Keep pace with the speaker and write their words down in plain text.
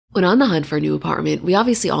When on the hunt for a new apartment, we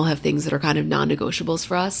obviously all have things that are kind of non-negotiables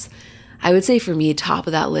for us. I would say for me, top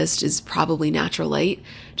of that list is probably natural light.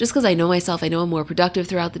 Just because I know myself, I know I'm more productive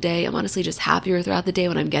throughout the day. I'm honestly just happier throughout the day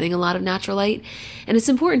when I'm getting a lot of natural light. And it's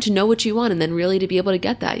important to know what you want and then really to be able to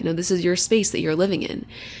get that. This is your space that you're living in.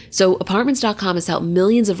 So apartments.com has helped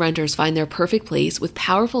millions of renters find their perfect place with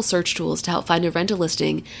powerful search tools to help find a rental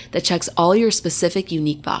listing that checks all your specific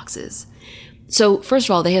unique boxes. So first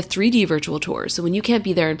of all, they have 3D virtual tours. So when you can't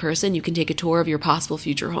be there in person, you can take a tour of your possible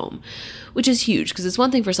future home, which is huge because it's one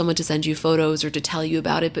thing for someone to send you photos or to tell you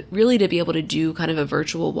about it, but really to be able to do kind of a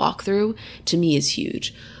virtual walkthrough to me is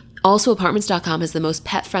huge. Also, apartments.com has the most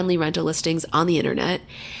pet-friendly rental listings on the internet,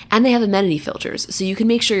 and they have amenity filters, so you can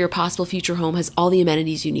make sure your possible future home has all the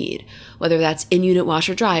amenities you need, whether that's in-unit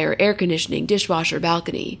washer dryer, air conditioning, dishwasher,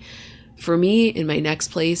 balcony. For me, in my next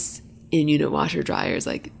place, in-unit washer dryer is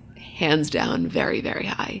like hands down, very, very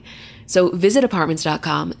high. So visit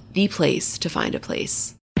apartments.com, the place to find a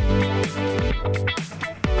place.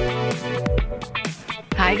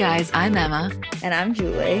 Hi guys, I'm Emma. And I'm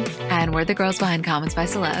Julie. And we're the girls behind Comments by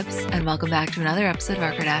Celebs. And welcome back to another episode of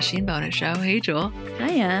our Kardashian bonus show. Hey, Jewel. I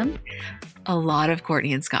am. A lot of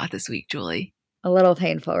Kourtney and Scott this week, Julie. A little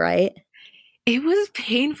painful, right? It was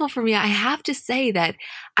painful for me. I have to say that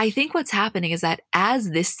I think what's happening is that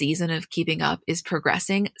as this season of Keeping Up is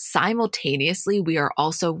progressing, simultaneously, we are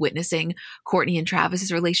also witnessing Kourtney and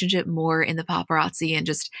Travis's relationship more in the paparazzi and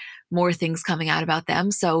just more things coming out about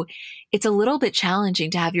them. So it's a little bit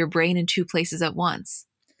challenging to have your brain in two places at once.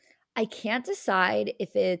 I can't decide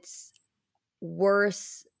if it's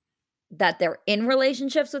worse that they're in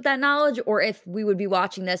relationships with that knowledge or if we would be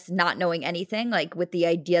watching this not knowing anything, like with the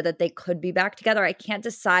idea that they could be back together. I can't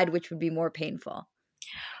decide which would be more painful.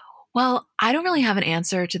 Well, I don't really have an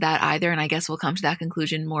answer to that either. And I guess we'll come to that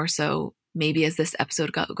conclusion more so maybe as this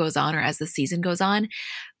episode goes on or as the season goes on.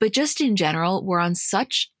 But just in general, we're on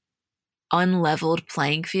such unleveled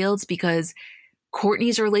playing fields because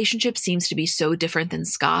Kourtney's relationship seems to be so different than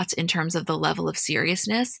Scott's in terms of the level of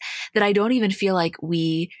seriousness that I don't even feel like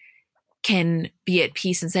we can be at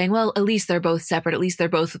peace and saying, well, at least they're both separate. At least they're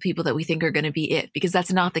both the people that we think are going to be it, because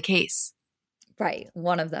that's not the case. Right.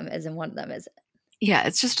 One of them is and one of them isn't. Yeah,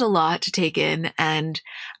 it's just a lot to take in. And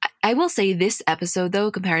I will say this episode,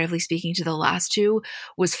 though, comparatively speaking to the last two,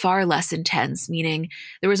 was far less intense, meaning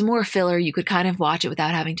there was more filler. You could kind of watch it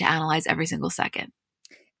without having to analyze every single second.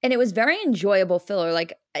 And it was very enjoyable filler.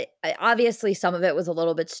 Like, I obviously some of it was a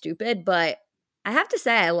little bit stupid, but I have to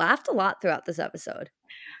say I laughed a lot throughout this episode.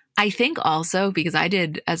 I think also, because I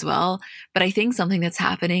did as well, but I think something that's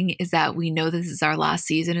happening is that we know this is our last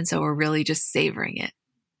season, and so we're really just savoring it.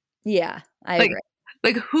 Yeah, I agree.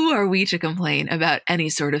 Like, who are we to complain about any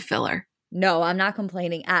sort of filler? No, I'm not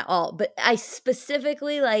complaining at all. But I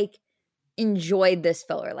specifically, enjoyed this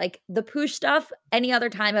filler. Like, the Poosh stuff, any other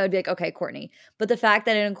time I would be like, okay, Kourtney. But the fact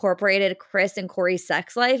that it incorporated Kris and Corey's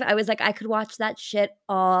sex life, I was like, I could watch that shit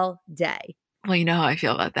all day. Well, you know how I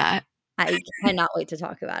feel about that. I cannot wait to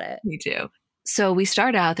talk about it. Me too. So we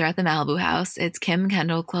start out, they're at the Malibu house. It's Kim,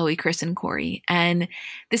 Kendall, Khloe, Kris, and Corey. And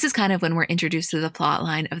this is kind of when we're introduced to the plot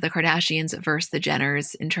line of the Kardashians versus the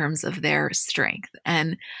Jenners in terms of their strength.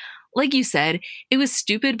 And like you said, it was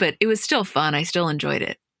stupid, but it was still fun. I still enjoyed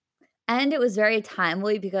it. And it was very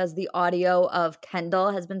timely because the audio of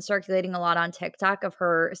Kendall has been circulating a lot on TikTok of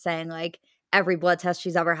her saying, like, every blood test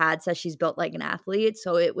she's ever had says she's built like an athlete.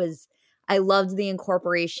 So I loved the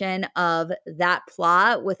incorporation of that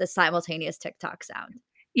plot with a simultaneous TikTok sound.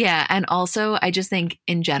 Yeah. And also, I just think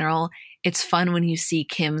in general, it's fun when you see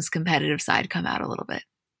Kim's competitive side come out a little bit.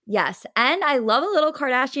 Yes. And I love a little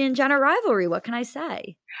Kardashian-Jenner rivalry. What can I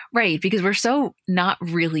say? Right. Because we're so not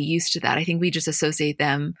really used to that. I think we just associate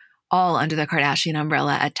them all under the Kardashian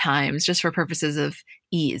umbrella at times, just for purposes of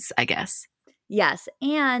ease, I guess. Yes.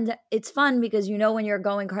 And it's fun because, when you're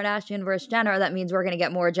going Kardashian versus Jenner, that means we're going to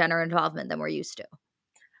get more Jenner involvement than we're used to.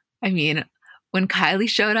 I mean, when Kylie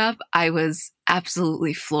showed up, I was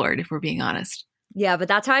absolutely floored, if we're being honest. Yeah, but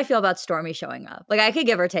that's how I feel about Stormi showing up. Like, I could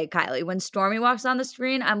give or take Kylie. When Stormi walks on the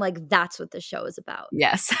screen, I'm like, that's what the show is about.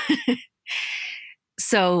 Yes.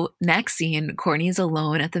 So next scene, Kourtney's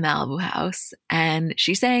alone at the Malibu house, and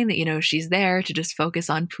she's saying that, she's there to just focus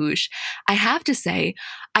on Poosh. I have to say,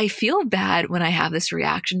 I feel bad when I have this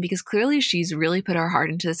reaction because clearly she's really put her heart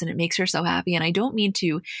into this and it makes her so happy. And I don't mean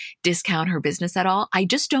to discount her business at all. I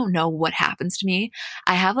just don't know what happens to me.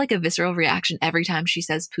 I have like a visceral reaction every time she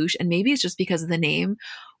says Poosh, and maybe it's just because of the name,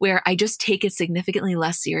 where I just take it significantly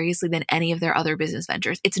less seriously than any of their other business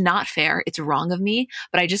ventures. It's not fair. It's wrong of me,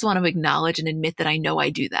 but I just want to acknowledge and admit that I know I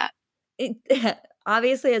do that.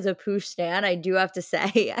 obviously, as a Poosh stan, I do have to say,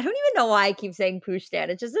 I don't even know why I keep saying Poosh stan.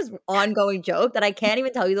 It's just this ongoing joke that I can't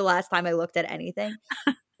even tell you the last time I looked at anything.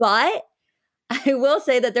 But I will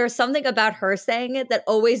say that there's something about her saying it that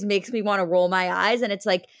always makes me want to roll my eyes. And it's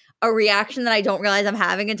like a reaction that I don't realize I'm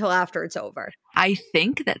having until after it's over. I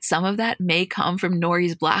think that some of that may come from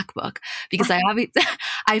Nori's Black Book because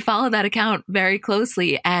I follow that account very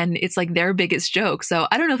closely and it's like their biggest joke. So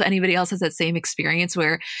I don't know if anybody else has that same experience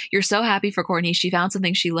where you're so happy for Courtney. She found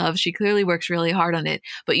something she loves. She clearly works really hard on it,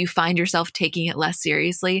 but you find yourself taking it less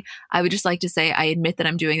seriously. I would just like to say, I admit that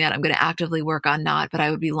I'm doing that. I'm going to actively work on not, but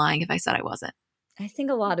I would be lying if I said I wasn't. I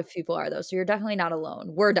think a lot of people are, though. So you're definitely not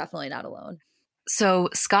alone. We're definitely not alone. So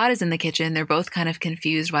Scott is in the kitchen. They're both kind of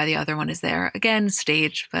confused why the other one is there. Again,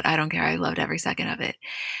 staged, but I don't care. I loved every second of it.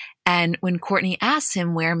 And when Courtney asks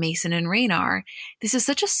him where Mason and Rain are, this is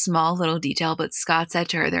such a small little detail, but Scott said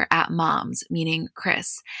to her, they're at mom's, meaning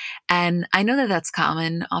Chris. And I know that that's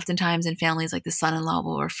common. Oftentimes in families, like the son-in-law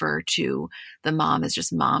will refer to the mom as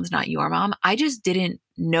just mom's, not your mom. I just didn't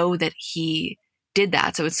know that he did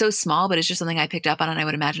that. So it's so small, but it's just something I picked up on, and I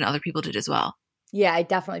would imagine other people did as well. Yeah, I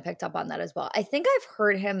definitely picked up on that as well. I think I've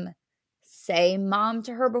heard him say mom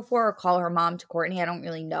to her before or call her mom to Courtney. I don't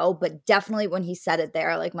really know, but definitely when he said it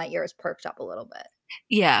there, like my ears perked up a little bit.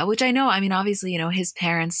 Yeah, which I know, I mean, obviously, his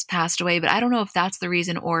parents passed away, but I don't know if that's the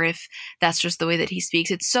reason or if that's just the way that he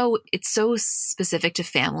speaks. It's so specific to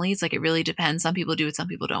families. Like it really depends. Some people do it, some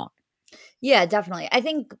people don't. Yeah, definitely. I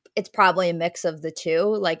think it's probably a mix of the two.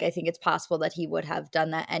 Like I think it's possible that he would have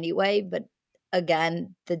done that anyway, but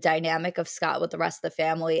again, the dynamic of Scott with the rest of the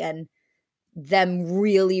family and them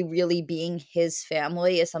really, really being his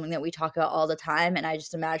family is something that we talk about all the time. And I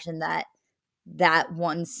just imagine that that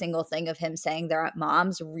one single thing of him saying they're at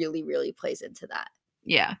mom's really, really plays into that.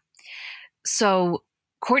 Yeah. So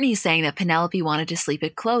Courtney's saying that Penelope wanted to sleep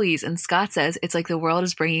at Chloe's, and Scott says it's like the world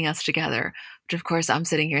is bringing us together, which of course I'm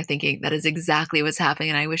sitting here thinking that is exactly what's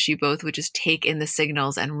happening. And I wish you both would just take in the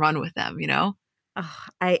signals and run with them, Oh,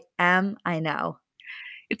 I know.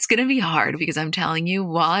 It's going to be hard because I'm telling you,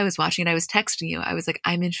 while I was watching it, I was texting you. I was like,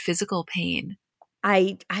 I'm in physical pain.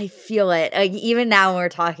 I feel it. Like even now when we're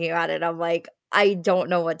talking about it, I'm like, I don't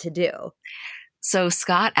know what to do. So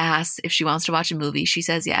Scott asks if she wants to watch a movie. She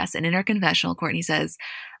says yes. And in her confessional, Courtney says,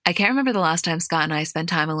 I can't remember the last time Scott and I spent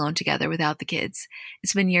time alone together without the kids.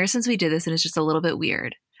 It's been years since we did this and it's just a little bit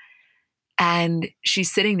weird. And she's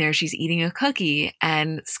sitting there, she's eating a cookie,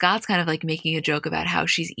 and Scott's kind of like making a joke about how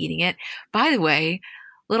she's eating it. By the way,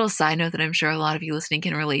 little side note that I'm sure a lot of you listening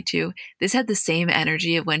can relate to, this had the same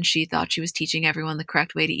energy of when she thought she was teaching everyone the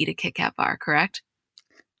correct way to eat a Kit Kat bar, correct?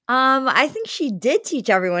 I think she did teach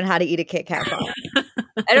everyone how to eat a Kit Kat bar.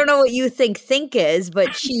 I don't know what you think is,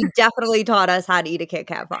 but she definitely taught us how to eat a Kit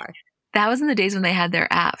Kat bar. That was in the days when they had their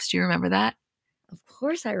apps. Do you remember that? Of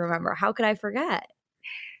course I remember. How could I forget?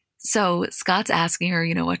 So Scott's asking her,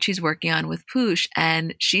 what she's working on with Poosh,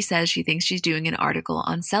 and she says she thinks she's doing an article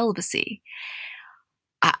on celibacy.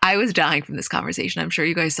 I was dying from this conversation. I'm sure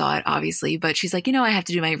you guys saw it, obviously, but she's like, I have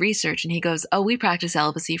to do my research. And he goes, oh, we practiced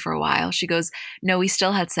celibacy for a while. She goes, no, we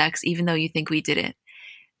still had sex, even though you think we didn't.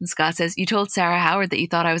 And Scott says, you told Sarah Howard that you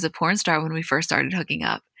thought I was a porn star when we first started hooking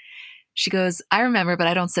up. She goes, I remember, but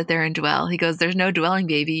I don't sit there and dwell. He goes, there's no dwelling,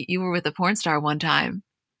 baby. You were with a porn star one time.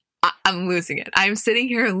 I'm losing it. I'm sitting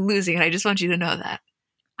here losing it. I just want you to know that.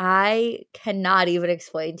 I cannot even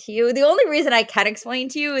explain to you. The only reason I can explain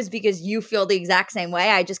to you is because you feel the exact same way.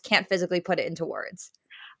 I just can't physically put it into words.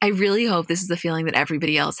 I really hope this is the feeling that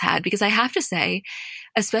everybody else had, because I have to say,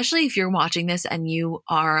 especially if you're watching this and you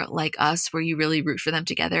are like us, where you really root for them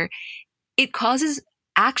together, it causes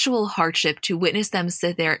actual hardship to witness them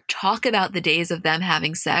sit there, talk about the days of them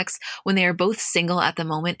having sex when they are both single at the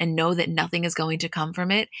moment and know that nothing is going to come from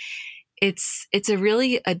it. It's a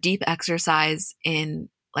really a deep exercise in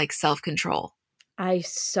like self-control. I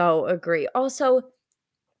so agree. Also,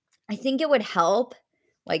 I think it would help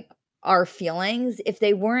like our feelings if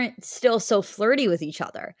they weren't still so flirty with each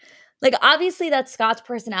other. Like obviously that's Scott's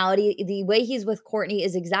personality. The way he's with Courtney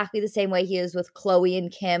is exactly the same way he is with Chloe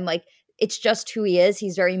and Kim. Like it's just who he is.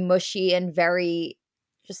 He's very mushy and very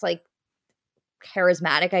just like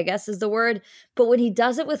charismatic, I guess is the word. But when he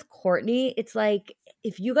does it with Courtney, it's like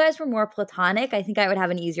if you guys were more platonic, I think I would have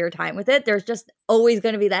an easier time with it. There's just always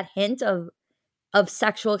going to be that hint of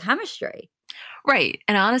sexual chemistry. Right.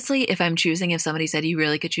 And honestly, if I'm choosing, if somebody said you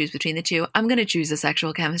really could choose between the two, I'm going to choose the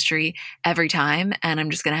sexual chemistry every time, and I'm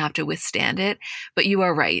just going to have to withstand it. But you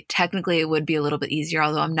are right. Technically, it would be a little bit easier,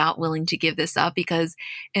 although I'm not willing to give this up because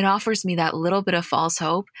it offers me that little bit of false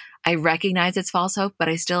hope. I recognize it's false hope, but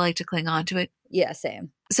I still like to cling on to it. Yeah,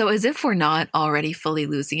 same. So, as if we're not already fully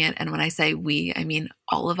losing it, and when I say we, I mean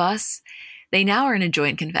all of us, they now are in a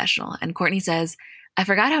joint confessional. And Courtney says, I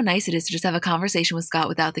forgot how nice it is to just have a conversation with Scott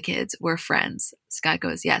without the kids. We're friends. Scott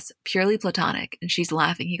goes, yes, purely platonic. And she's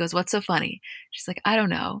laughing. He goes, what's so funny? She's like, I don't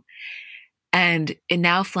know. And it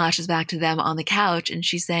now flashes back to them on the couch. And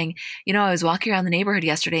she's saying, I was walking around the neighborhood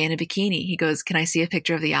yesterday in a bikini. He goes, can I see a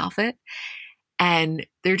picture of the outfit? And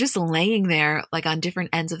they're just laying there like on different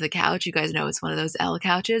ends of the couch. You guys know it's one of those L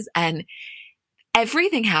couches. And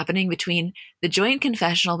everything happening between the joint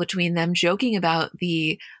confessional, between them joking about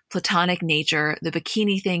the platonic nature, the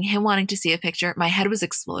bikini thing, him wanting to see a picture, my head was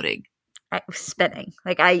exploding. I was spinning.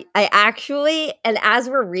 Like I actually, and as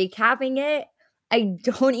we're recapping it, I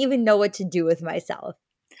don't even know what to do with myself.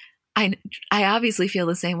 I obviously feel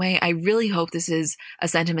the same way. I really hope this is a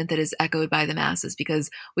sentiment that is echoed by the masses because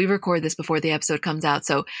we record this before the episode comes out.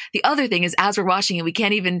 So the other thing is, as we're watching it, we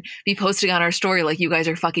can't even be posting on our story like you guys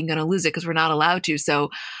are fucking going to lose it because we're not allowed to. So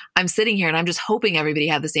I'm sitting here and I'm just hoping everybody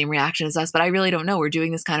had the same reaction as us, but I really don't know. We're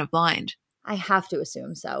doing this kind of blind. I have to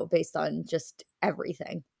assume so based on just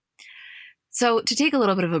everything. So to take a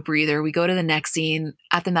little bit of a breather, we go to the next scene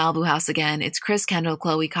at the Malibu house again. It's Kris, Kendall,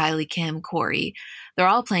 Khloe, Kylie, Kim, Corey. They're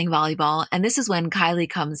all playing volleyball. And this is when Kylie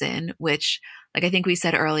comes in, which, like I think we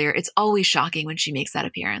said earlier, it's always shocking when she makes that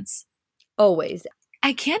appearance. Always.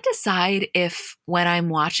 I can't decide if when I'm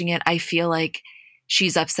watching it, I feel like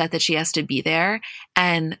she's upset that she has to be there.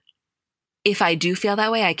 And if I do feel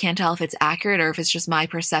that way, I can't tell if it's accurate or if it's just my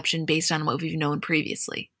perception based on what we've known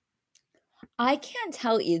previously. I can't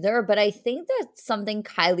tell either, but I think that something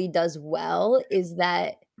Kylie does well is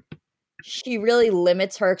that she really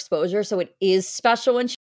limits her exposure. So it is special when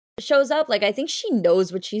she shows up. Like, I think she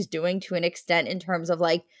knows what she's doing to an extent in terms of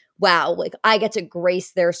like, wow, like I get to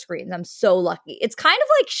grace their screens. I'm so lucky. It's kind of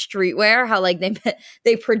like streetwear, how like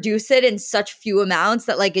they produce it in such few amounts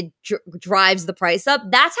that like it drives the price up.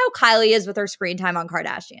 That's how Kylie is with her screen time on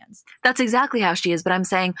Kardashians. That's exactly how she is. But I'm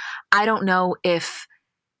saying, I don't know if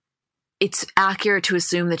it's accurate to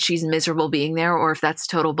assume that she's miserable being there or if that's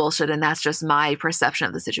total bullshit and that's just my perception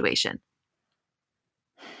of the situation.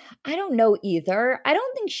 I don't know either. I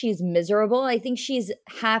don't think she's miserable. I think she's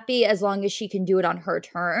happy as long as she can do it on her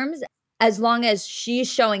terms. As long as she's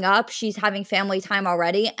showing up, she's having family time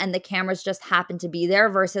already and the cameras just happen to be there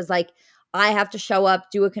versus like, I have to show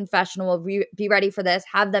up, do a confessional, be ready for this,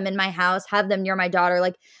 have them in my house, have them near my daughter.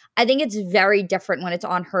 Like, I think it's very different when it's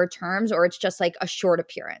on her terms or it's just like a short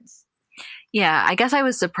appearance. Yeah, I guess I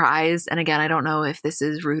was surprised. And again, I don't know if this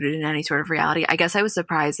is rooted in any sort of reality. I guess I was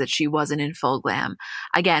surprised that she wasn't in full glam.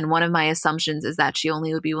 Again, one of my assumptions is that she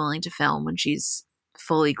only would be willing to film when she's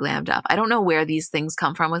fully glammed up. I don't know where these things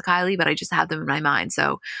come from with Kylie, but I just have them in my mind.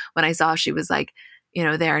 So when I saw she was like,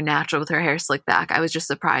 there natural with her hair slicked back, I was just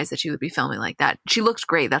surprised that she would be filming like that. She looked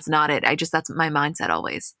great. That's not it. That's my mindset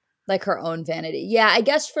always. Like her own vanity. Yeah, I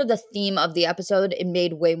guess for the theme of the episode, it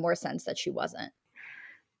made way more sense that she wasn't.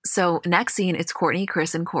 So next scene, it's Kourtney,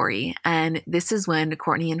 Kris, and Corey. And this is when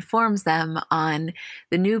Kourtney informs them on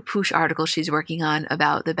the new Poosh article she's working on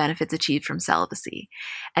about the benefits achieved from celibacy.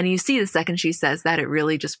 And you see the second she says that, it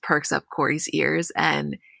really just perks up Corey's ears.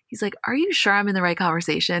 And he's like, are you sure I'm in the right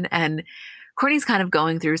conversation? And Kourtney's kind of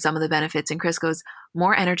going through some of the benefits. And Kris goes,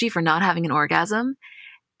 more energy for not having an orgasm.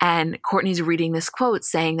 And Kourtney's reading this quote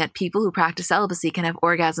saying that people who practice celibacy can have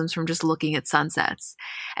orgasms from just looking at sunsets.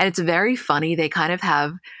 And it's very funny. They kind of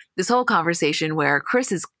have this whole conversation where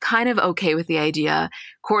Kris is kind of okay with the idea.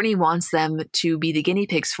 Kourtney wants them to be the guinea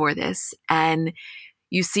pigs for this. And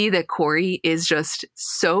you see that Corey is just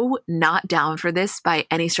so not down for this by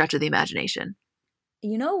any stretch of the imagination.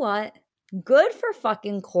 You know what? Good for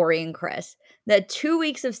fucking Corey and Kris. That 2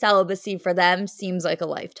 weeks of celibacy for them seems like a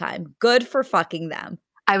lifetime. Good for fucking them.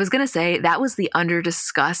 I was going to say that was the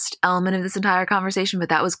under-discussed element of this entire conversation, but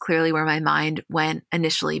that was clearly where my mind went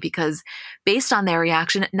initially because based on their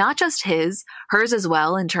reaction, not just hers as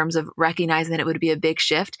well, in terms of recognizing that it would be a big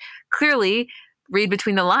shift, clearly, read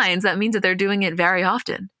between the lines, that means that they're doing it very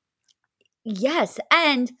often. Yes,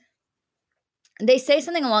 and they say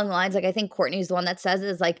something along the lines, like I think Kourtney's the one that says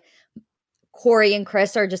is like, Corey and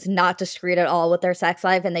Kris are just not discreet at all with their sex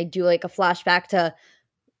life, and they do like a flashback to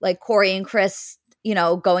like Corey and Kris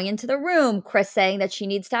going into the room, Kris saying that she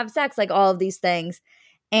needs to have sex, like all of these things.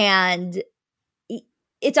 And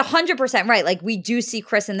it's 100% right. Like we do see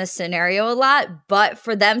Kris in this scenario a lot, but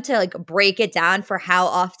for them to like break it down for how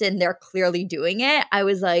often they're clearly doing it, I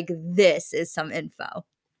was like, this is some info.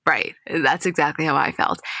 Right. That's exactly how I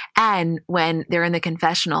felt. And when they're in the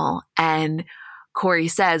confessional and Corey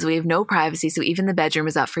says, we have no privacy, so even the bedroom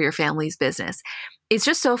is up for your family's business. It's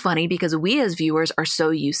just so funny because we as viewers are so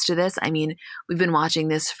used to this. I mean, we've been watching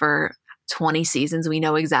this for 20 seasons. We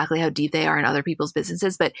know exactly how deep they are in other people's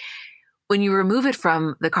businesses. But when you remove it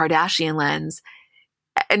from the Kardashian lens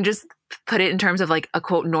and just put it in terms of like a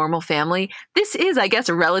quote normal family, this is, I guess,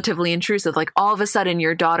 relatively intrusive. Like all of a sudden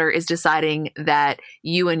your daughter is deciding that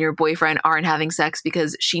you and your boyfriend aren't having sex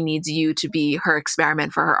because she needs you to be her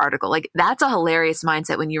experiment for her article. Like that's a hilarious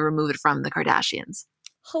mindset when you remove it from the Kardashians.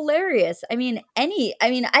 Hilarious. I mean, I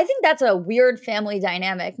think that's a weird family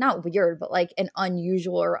dynamic. Not weird, but like an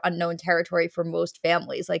unusual or unknown territory for most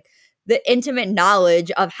families. Like the intimate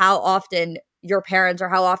knowledge of how often your parents or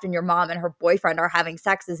how often your mom and her boyfriend are having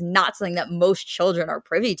sex is not something that most children are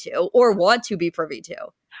privy to or want to be privy to.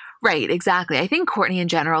 Right, exactly. I think Kourtney in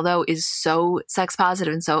general, though, is so sex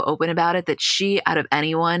positive and so open about it that she, out of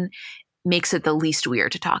anyone, makes it the least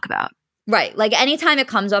weird to talk about. Right. Like anytime it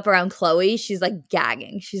comes up around Khloe, she's like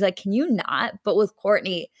gagging. She's like, can you not? But with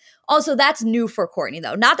Kourtney, also that's new for Kourtney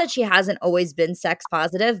though. Not that she hasn't always been sex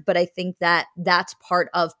positive, but I think that that's part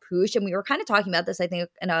of Poosh. And we were kind of talking about this, I think,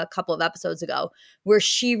 in a couple of episodes ago, where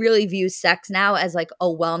she really views sex now as like a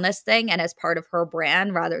wellness thing and as part of her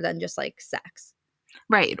brand rather than just like sex.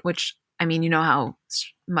 Right. Which, I mean, you know how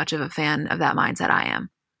much of a fan of that mindset I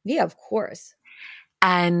am. Yeah, of course.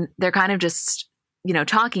 And they're kind of just, you know,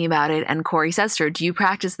 talking about it. And Corey says to her, do you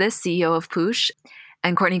practice this, CEO of Poosh?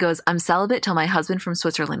 And Kourtney goes, I'm celibate till my husband from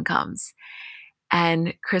Switzerland comes.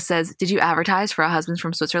 And Kris says, did you advertise for a husband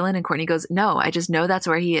from Switzerland? And Kourtney goes, no, I just know that's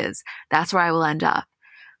where he is. That's where I will end up.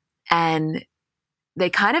 And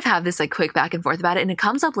they kind of have this like quick back and forth about it. And it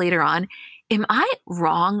comes up later on. Am I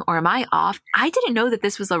wrong or am I off? I didn't know that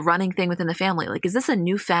this was a running thing within the family. Like, is this a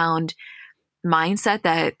newfound mindset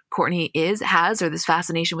that Kourtney has, or this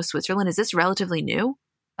fascination with Switzerland? Is this relatively new?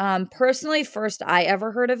 Personally, first I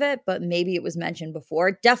ever heard of it, but maybe it was mentioned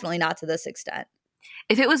before. Definitely not to this extent.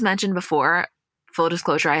 If it was mentioned before, full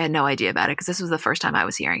disclosure, I had no idea about it because this was the first time I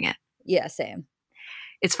was hearing it. Yeah, same.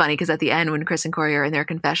 It's funny because at the end when Kris and Corey are in their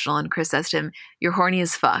confessional and Kris says to him, you're horny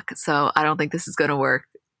as fuck, so I don't think this is going to work.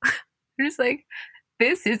 I'm just like,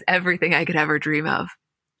 this is everything I could ever dream of.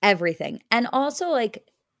 Everything. And also like,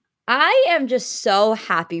 I am just so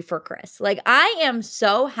happy for Kris. Like, I am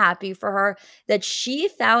so happy for her that she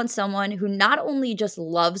found someone who not only just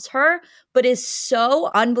loves her, but is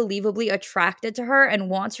so unbelievably attracted to her and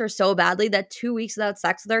wants her so badly that 2 weeks without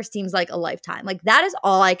sex with her seems like a lifetime. Like, that is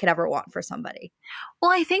all I could ever want for somebody.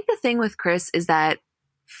 Well, I think the thing with Kris is that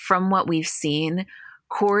from what we've seen,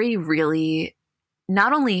 Corey really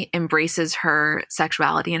not only embraces her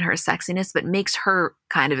sexuality and her sexiness, but makes her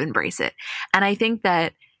kind of embrace it. And I think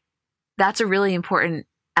that that's a really important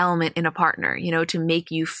element in a partner, you know, to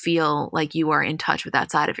make you feel like you are in touch with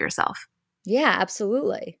that side of yourself. Yeah,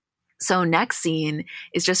 absolutely. So next scene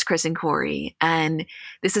is just Kris and Corey. And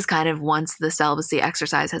this is kind of once the celibacy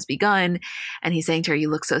exercise has begun. And he's saying to her, you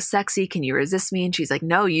look so sexy. Can you resist me? And she's like,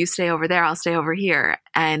 no, you stay over there. I'll stay over here.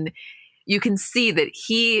 And you can see that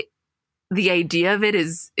the idea of it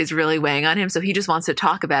is really weighing on him. So he just wants to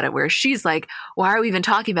talk about it, where she's like, why are we even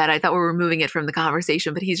talking about it? I thought we were removing it from the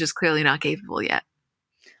conversation, but he's just clearly not capable yet.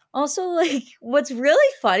 Also, like, what's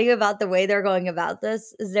really funny about the way they're going about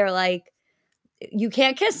this is they're like, you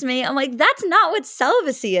can't kiss me. I'm like, that's not what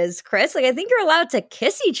celibacy is, Kris. Like, I think you're allowed to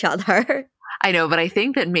kiss each other. I know, but I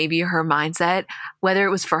think that maybe her mindset, whether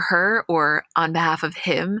it was for her or on behalf of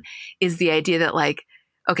him, is the idea that like,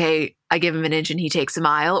 okay, I give him an inch and he takes a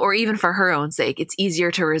mile, or even for her own sake, it's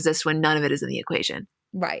easier to resist when none of it is in the equation.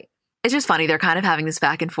 Right. It's just funny. They're kind of having this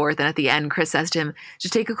back and forth. And at the end, Kris says to him,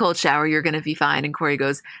 just take a cold shower. You're going to be fine. And Corey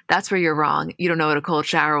goes, that's where you're wrong. You don't know what a cold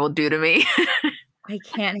shower will do to me. I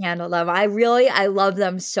can't handle them. I love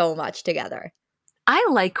them so much together. I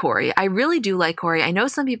like Corey. I really do like Corey. I know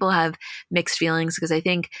some people have mixed feelings because I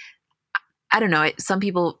think, I don't know, some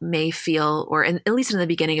people may feel, or at least in the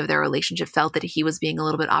beginning of their relationship, felt that he was being a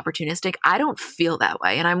little bit opportunistic. I don't feel that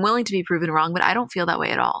way. And I'm willing to be proven wrong, but I don't feel that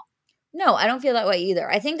way at all. No, I don't feel that way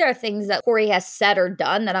either. I think there are things that Corey has said or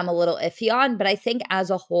done that I'm a little iffy on, but I think as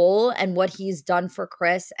a whole and what he's done for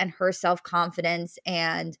Kris and her self-confidence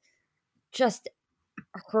and just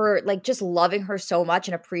her, like, just loving her so much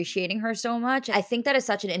and appreciating her so much, I think that is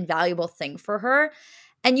such an invaluable thing for her.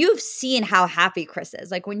 And you've seen how happy Kris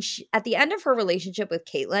is. Like when she, at the end of her relationship with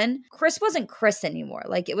Caitlyn, Kris wasn't Kris anymore.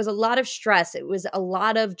 Like it was a lot of stress. It was a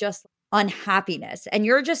lot of just unhappiness. And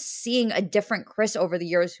you're just seeing a different Kris over the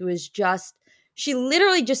years who is just, she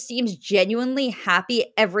literally just seems genuinely happy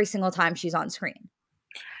every single time she's on screen.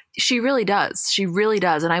 She really does. She really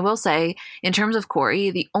does. And I will say, in terms of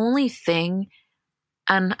Corey, the only thing,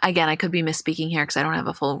 And again, I could be misspeaking here because I don't have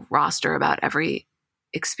a full roster about every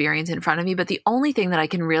experience in front of me. But the only thing that I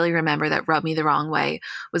can really remember that rubbed me the wrong way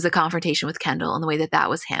was the confrontation with Kendall and the way that that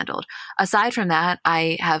was handled. Aside from that,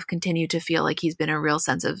 I have continued to feel like he's been a real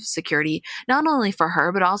sense of security, not only for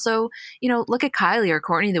her, but also, look at Kylie or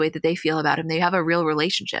Courtney, the way that they feel about him. They have a real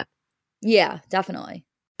relationship. Yeah, definitely.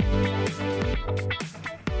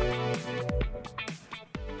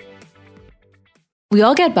 We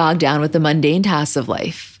all get bogged down with the mundane tasks of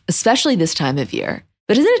life, especially this time of year.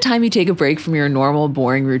 But isn't it time you take a break from your normal,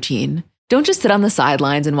 boring routine? Don't just sit on the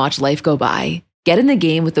sidelines and watch life go by. Get in the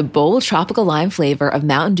game with the bold tropical lime flavor of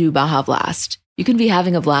Mountain Dew Baja Blast. You can be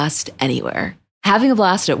having a blast anywhere. Having a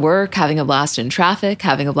blast at work, having a blast in traffic,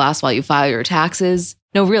 having a blast while you file your taxes.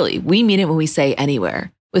 No, really, we mean it when we say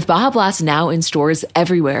anywhere. With Baja Blast now in stores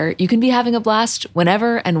everywhere, you can be having a blast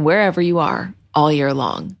whenever and wherever you are, all year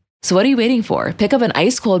long. So what are you waiting for? Pick up an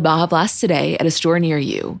ice-cold Baja Blast today at a store near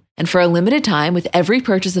you. And for a limited time, with every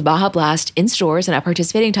purchase of Baja Blast in stores and at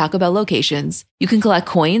participating Taco Bell locations, you can collect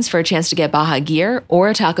coins for a chance to get Baja gear or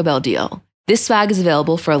a Taco Bell deal. This swag is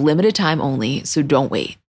available for a limited time only, so don't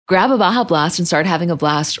wait. Grab a Baja Blast and start having a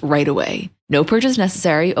blast right away. No purchase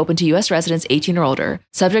necessary, open to U.S. residents 18 or older,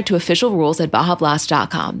 subject to official rules at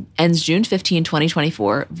BajaBlast.com. Ends June 15,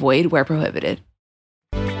 2024, void where prohibited.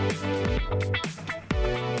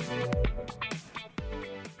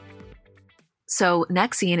 So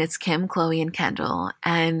next scene, it's Kim, Chloe, and Kendall,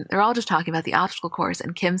 and they're all just talking about the obstacle course.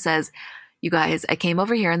 And Kim says, "You guys, I came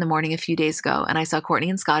over here in the morning a few days ago, and I saw Courtney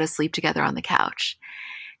and Scott asleep together on the couch."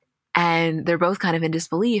 And they're both kind of in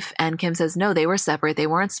disbelief. And Kim says, no, they were separate. They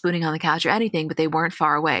weren't spooning on the couch or anything, but they weren't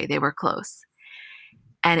far away. They were close.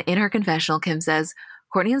 And in her confessional, Kim says,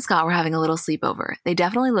 Courtney and Scott were having a little sleepover. They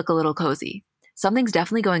definitely look a little cozy. Something's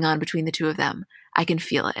definitely going on between the two of them. I can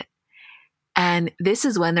feel it. And this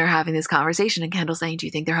is when they're having this conversation, and Kendall's saying, do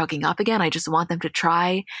you think they're hooking up again? I just want them to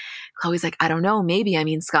try. Chloe's like, I don't know, maybe. I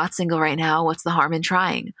mean, Scott's single right now. What's the harm in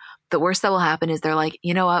trying? The worst that will happen is they're like,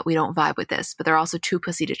 you know what? We don't vibe with this, but they're also too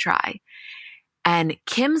pussy to try. And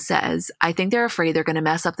Kim says, I think they're afraid they're going to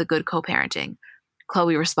mess up the good co-parenting.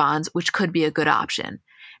 Chloe responds, which could be a good option.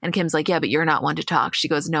 And Kim's like, yeah, but you're not one to talk. She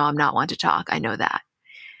goes, no, I'm not one to talk. I know that.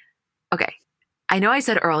 Okay. I know I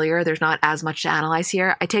said earlier there's not as much to analyze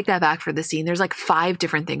here. I take that back for the scene. There's like 5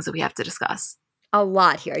 different things that we have to discuss. A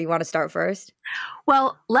lot here. You want to start first?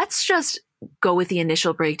 Well, let's just go with the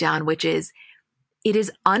initial breakdown, which is it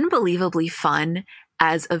is unbelievably fun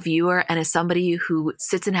as a viewer and as somebody who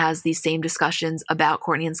sits and has these same discussions about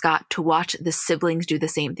Courtney and Scott to watch the siblings do the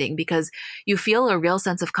same thing, because you feel a real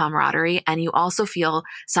sense of camaraderie and you also feel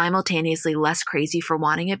simultaneously less crazy for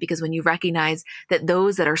wanting it, because when you recognize that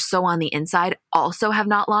those that are so on the inside also have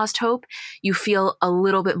not lost hope, you feel a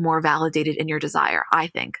little bit more validated in your desire, I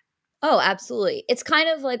think. Oh, absolutely. It's kind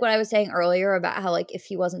of like what I was saying earlier about how, like, if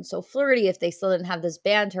he wasn't so flirty, if they still didn't have this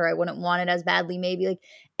banter, I wouldn't want it as badly, maybe. Like,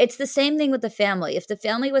 it's the same thing with the family. If the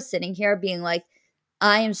family was sitting here being like,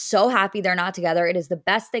 I am so happy they're not together. It is the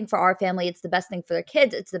best thing for our family. It's the best thing for their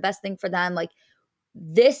kids. It's the best thing for them. Like,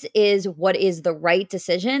 this is what is the right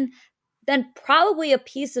decision. Then probably a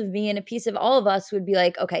piece of me and a piece of all of us would be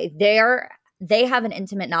like, okay, they have an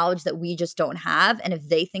intimate knowledge that we just don't have. And if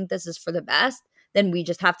they think this is for the best, then we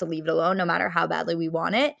just have to leave it alone no matter how badly we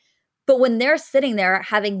want it. But when they're sitting there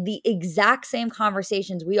having the exact same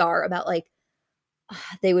conversations we are about, like,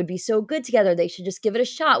 they would be so good together, they should just give it a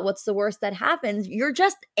shot, what's the worst that happens? You're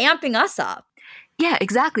just amping us up. Yeah,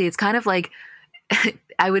 exactly. It's kind of like,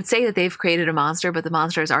 I would say that they've created a monster, but the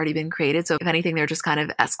monster has already been created. So if anything, they're just kind of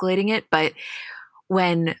escalating it. But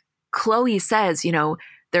when Chloe says,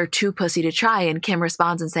 they're too pussy to try, and Kim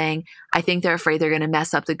responds and saying, I think they're afraid they're going to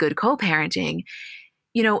mess up the good co-parenting,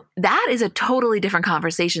 that is a totally different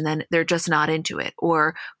conversation than they're just not into it,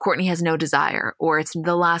 or Courtney has no desire, or it's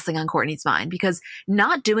the last thing on Courtney's mind. Because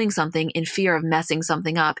not doing something in fear of messing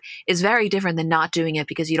something up is very different than not doing it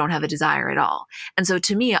because you don't have a desire at all. And so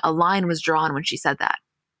to me, a line was drawn when she said that.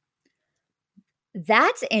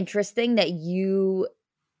 That's interesting that you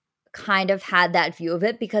kind of had that view of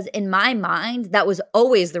it, because in my mind, that was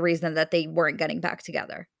always the reason that they weren't getting back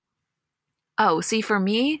together. Oh, see, for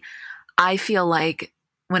me, I feel like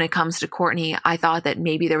when it comes to Courtney, I thought that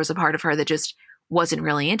maybe there was a part of her that just wasn't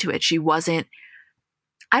really into it. She wasn't,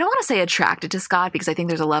 I don't want to say attracted to Scott, because I think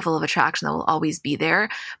there's a level of attraction that will always be there,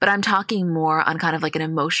 but I'm talking more on kind of like an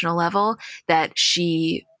emotional level, that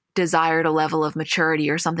she desired a level of maturity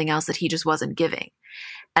or something else that he just wasn't giving.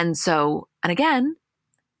 And so, and again,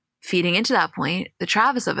 feeding into that point, the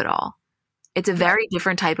Travis of it all. It's a very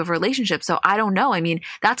different type of relationship. So I don't know. I mean,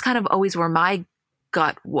 that's kind of always where my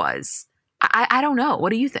gut was. I don't know.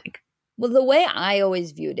 What do you think? Well, the way I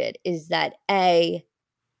always viewed it is that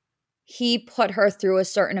he put her through a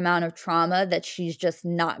certain amount of trauma that she's just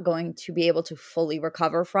not going to be able to fully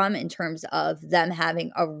recover from in terms of them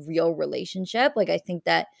having a real relationship. Like, I think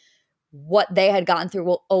that what they had gone through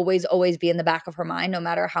will always, always be in the back of her mind, no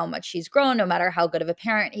matter how much she's grown, no matter how good of a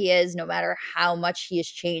parent he is, no matter how much he has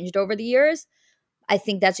changed over the years. I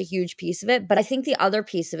think that's a huge piece of it. But I think the other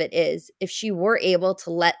piece of it is if she were able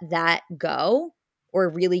to let that go or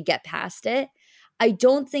really get past it, I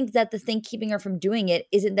don't think that the thing keeping her from doing it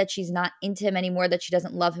isn't that she's not into him anymore, that she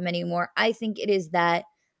doesn't love him anymore. I think it is that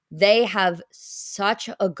they have such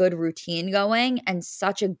a good routine going and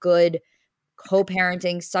such a good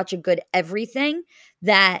co-parenting, such a good everything,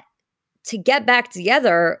 that to get back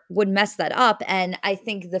together would mess that up. And I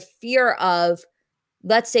think the fear of,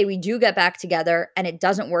 let's say we do get back together and it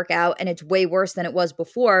doesn't work out and it's way worse than it was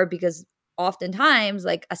before, because oftentimes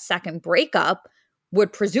like a second breakup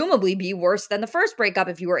would presumably be worse than the first breakup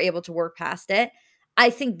if you were able to work past it. I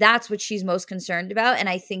think that's what she's most concerned about. And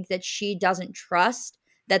I think that she doesn't trust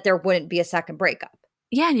that there wouldn't be a second breakup.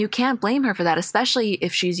 Yeah, and you can't blame her for that, especially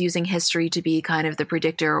if she's using history to be kind of the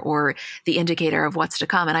predictor or the indicator of what's to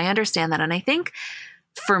come. And I understand that. And I think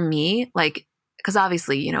for me, like, because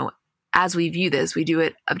obviously, you know, as we view this, we do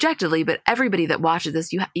it objectively, but everybody that watches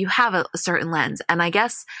this, you have a certain lens. And I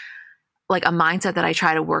guess like a mindset that I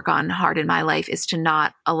try to work on hard in my life is to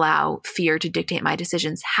not allow fear to dictate my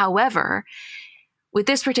decisions. However, with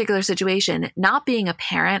this particular situation, not being a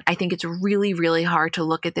parent, I think it's really, really hard to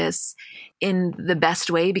look at this in the best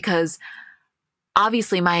way, because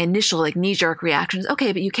obviously my initial like knee-jerk reaction is,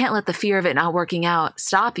 okay, but you can't let the fear of it not working out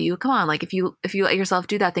stop you. Come on, like if you let yourself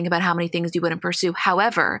do that, think about how many things you wouldn't pursue.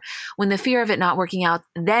 However, when the fear of it not working out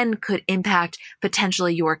then could impact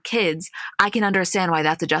potentially your kids, I can understand why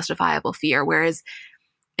that's a justifiable fear. Whereas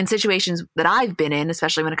in situations that I've been in,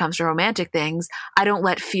 especially when it comes to romantic things, I don't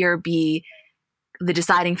let fear be the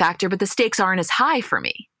deciding factor, but the stakes aren't as high for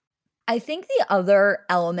me. I think the other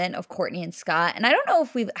element of Courtney and Scott, and I don't know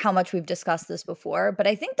if how much we've discussed this before, but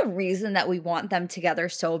I think the reason that we want them together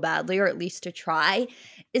so badly, or at least to try,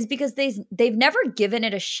 is because they've never given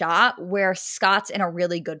it a shot where Scott's in a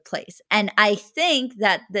really good place. And I think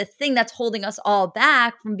that the thing that's holding us all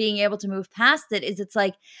back from being able to move past it is it's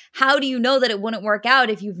like, how do you know that it wouldn't work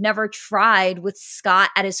out if you've never tried with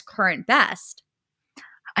Scott at his current best?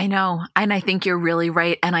 I know. And I think you're really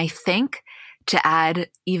right. And I think to add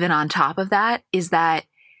even on top of that is that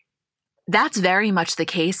that's very much the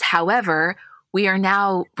case. However, we are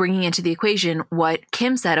now bringing into the equation what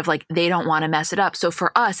Kim said of like, they don't want to mess it up. So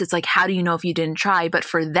for us, it's like, how do you know if you didn't try? But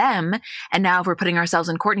for them, and now if we're putting ourselves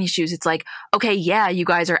in Courtney's shoes, it's like, okay, yeah, you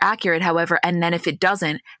guys are accurate. However, and then if it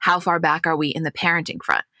doesn't, how far back are we in the parenting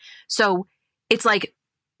front? So it's like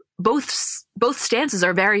both stances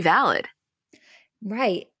are very valid.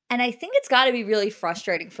 Right. And I think it's got to be really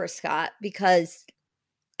frustrating for Scott, because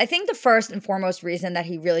I think the first and foremost reason that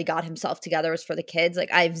he really got himself together was for the kids.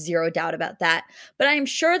 Like, I have zero doubt about that. But I'm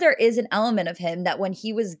sure there is an element of him that when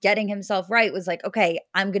he was getting himself right was like, okay,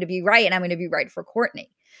 I'm going to be right and I'm going to be right for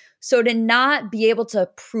Courtney. So to not be able to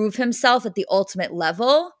prove himself at the ultimate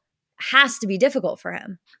level has to be difficult for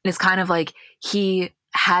him. It's kind of like he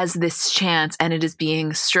has this chance and it is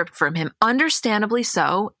being stripped from him. Understandably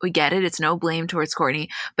so. We get it. It's no blame towards Courtney,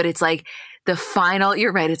 but it's like the final,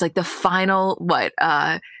 you're right. It's like the final,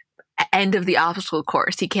 end of the obstacle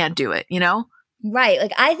course. He can't do it, you know? Right.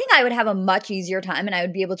 Like, I think I would have a much easier time and I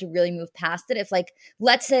would be able to really move past it if, like,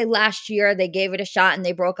 let's say last year they gave it a shot and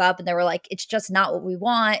they broke up and they were like, it's just not what we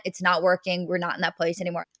want. It's not working. We're not in that place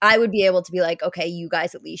anymore. I would be able to be like, okay, you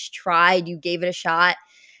guys at least tried. You gave it a shot.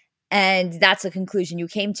 And that's the conclusion you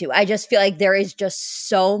came to. I just feel like there is just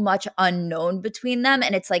so much unknown between them.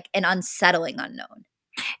 And it's like an unsettling unknown.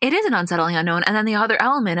 It is an unsettling unknown. And then the other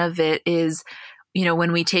element of it is, you know,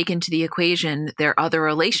 when we take into the equation their other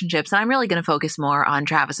relationships, and I'm really going to focus more on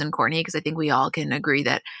Travis and Courtney, because I think we all can agree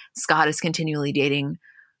that Scott is continually dating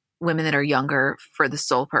women that are younger for the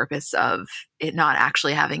sole purpose of it not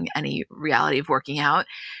actually having any reality of working out.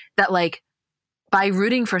 That, like, by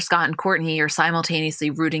rooting for Scott and Courtney, you're simultaneously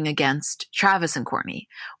rooting against Travis and Courtney,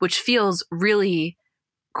 which feels really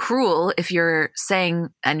cruel if you're saying,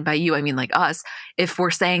 and by you, I mean like us, if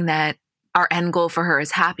we're saying that our end goal for her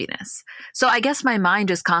is happiness. So I guess my mind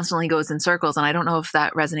just constantly goes in circles, and I don't know if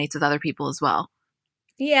that resonates with other people as well.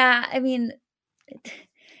 Yeah, I mean,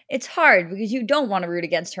 it's hard because you don't want to root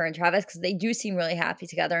against her and Travis because they do seem really happy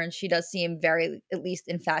together, and she does seem very, at least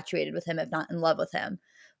infatuated with him, if not in love with him.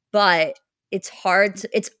 But it's hard.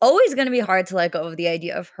 It's always going to be hard to let go of the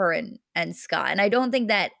idea of her and Scott. And I don't think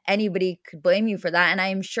that anybody could blame you for that. And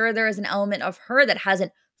I'm sure there is an element of her that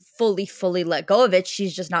hasn't fully let go of it.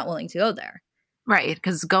 She's just not willing to go there. Right.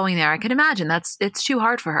 Because going there, I can imagine it's too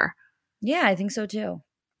hard for her. Yeah, I think so too.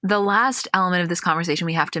 The last element of this conversation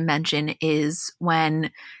we have to mention is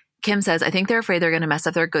when Kim says, I think they're afraid they're going to mess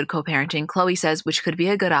up their good co-parenting. Chloe says, which could be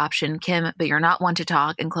a good option. Kim, but you're not one to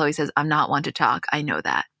talk. And Chloe says, I'm not one to talk. I know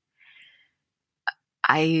that.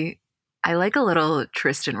 I like a little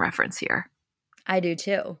Tristan reference here. I do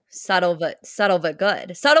too. Subtle but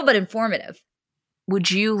good. Subtle but informative.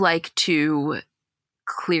 Would you like to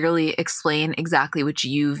clearly explain exactly what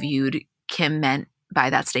you viewed Kim meant by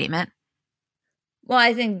that statement? Well,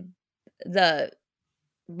 I think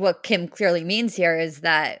what Kim clearly means here is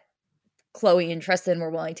that Chloe and Tristan were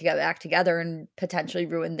willing to get back together and potentially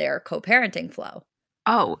ruin their co-parenting flow.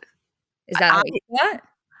 Oh. Is that what you thought?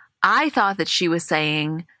 I thought that she was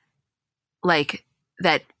saying like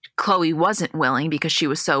that Chloe wasn't willing because she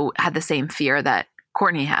had the same fear that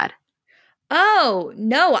Courtney had. Oh,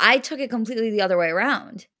 no, I took it completely the other way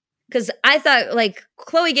around. Because I thought like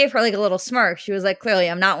Chloe gave her like a little smirk. She was like, clearly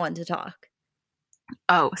I'm not one to talk.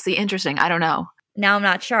 Oh, see, interesting. I don't know. Now I'm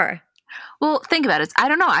not sure. Well, think about it. I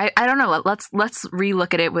don't know. I don't know. Let's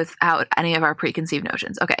relook at it without any of our preconceived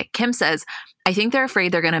notions. Okay. Kim says, I think they're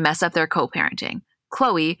afraid they're going to mess up their co-parenting.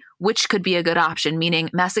 Chloe, which could be a good option, meaning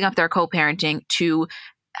messing up their co-parenting to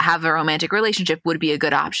have a romantic relationship would be a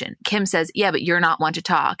good option. Kim says, yeah, but you're not one to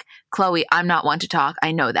talk. Chloe, I'm not one to talk.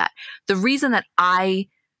 I know that. The reason that I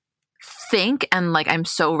think, and like I'm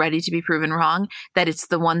so ready to be proven wrong, that it's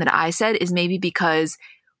the one that I said is maybe because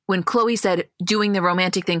when Chloe said doing the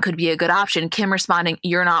romantic thing could be a good option, Kim responding,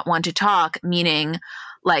 you're not one to talk, meaning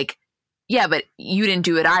like, yeah, but you didn't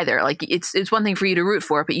do it either. Like it's one thing for you to root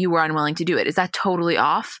for, but you were unwilling to do it. Is that totally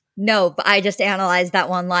off? No, but I just analyzed that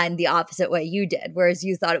one line the opposite way you did, whereas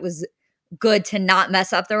you thought it was good to not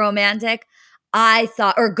mess up the romantic. I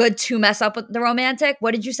thought, or good to mess up with the romantic.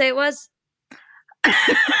 What did you say it was?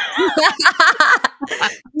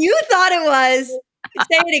 You thought it was. Say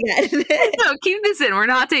it again. No, keep this in. We're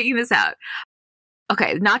not taking this out.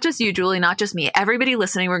 Okay, not just you, Julie, not just me. Everybody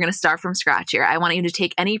listening, we're going to start from scratch here. I want you to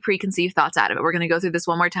take any preconceived thoughts out of it. We're going to go through this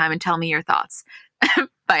one more time and tell me your thoughts.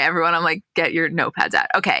 By everyone, I'm like, get your notepads out.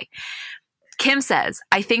 Okay. Kim says,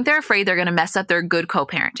 I think they're afraid they're going to mess up their good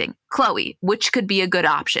co-parenting. Chloe, which could be a good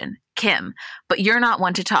option. Kim, but you're not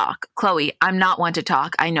one to talk. Chloe, I'm not one to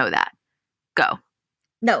talk. I know that. Go.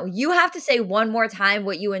 No, you have to say one more time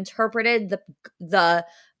what you interpreted the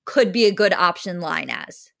could be a good option line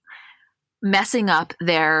as. Messing up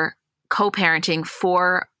their co-parenting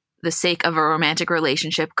for the sake of a romantic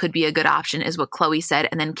relationship could be a good option is what Chloe said.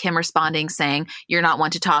 And then Kim responding saying, you're not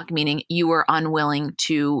one to talk, meaning you were unwilling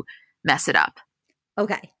to mess it up.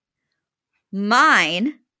 Okay.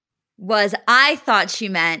 Mine was I thought she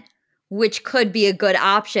meant which could be a good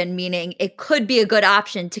option, meaning it could be a good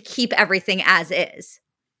option to keep everything as is.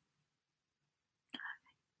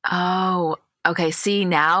 Oh, okay. See,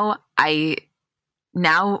 now I'm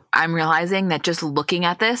realizing that just looking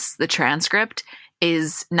at this, the transcript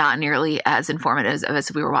is not nearly as informative as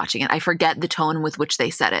if we were watching it. I forget the tone with which they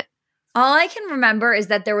said it. All I can remember is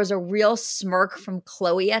that there was a real smirk from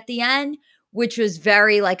Chloe at the end, which was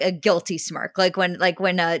very like a guilty smirk, like when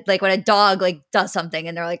a dog like does something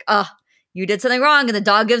and they're like, "Oh, you did something wrong," and the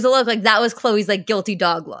dog gives a look. Like that was Chloe's like guilty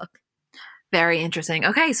dog look. Very interesting.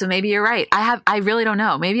 Okay, so maybe you're right. I really don't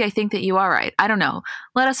know. Maybe I think that you are right. I don't know.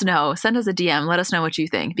 Let us know. Send us a DM. Let us know what you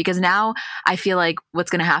think. Because now I feel like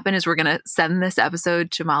what's going to happen is we're going to send this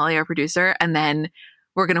episode to Molly, our producer, and then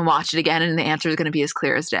we're going to watch it again and the answer is going to be as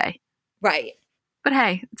clear as day. Right. But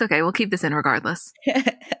hey, it's okay. We'll keep this in regardless.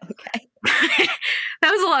 Okay.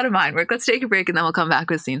 That was a lot of mind work. Let's take a break and then we'll come back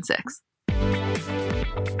with scene 6.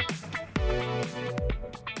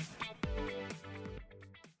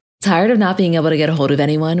 Tired of not being able to get a hold of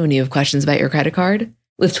anyone when you have questions about your credit card?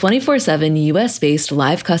 With 24/7 US-based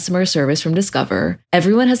live customer service from Discover,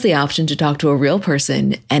 everyone has the option to talk to a real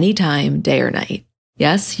person anytime, day or night.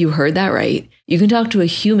 Yes, you heard that right. You can talk to a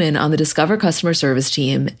human on the Discover customer service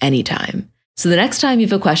team anytime. So the next time you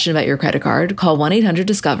have a question about your credit card, call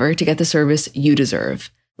 1-800-DISCOVER to get the service you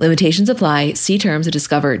deserve. Limitations apply. See terms at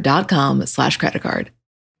discover.com/creditcard.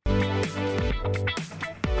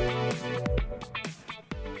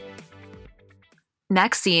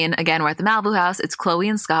 Next scene, again, we're at the Malibu house. It's Chloe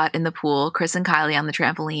and Scott in the pool, Chris and Kylie on the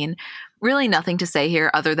trampoline. Really nothing to say here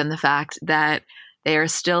other than the fact that they are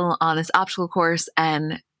still on this obstacle course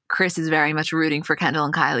and Chris is very much rooting for Kendall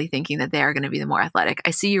and Kylie, thinking that they are going to be the more athletic.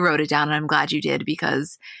 I see you wrote it down and I'm glad you did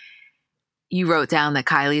because you wrote down that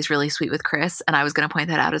Kylie is really sweet with Chris and I was going to point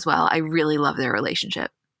that out as well. I really love their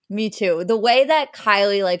relationship. Me too. The way that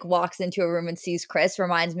Kylie like walks into a room and sees Chris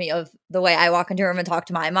reminds me of the way I walk into a room and talk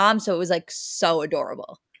to my mom. So it was like so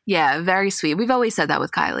adorable. Yeah, very sweet. We've always said that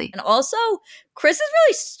with Kylie. And also, Chris is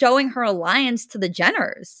really showing her alliance to the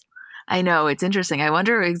Jenners. I know, it's interesting. I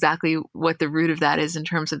wonder exactly what the root of that is in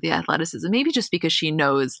terms of the athleticism. Maybe just because she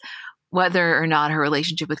knows whether or not her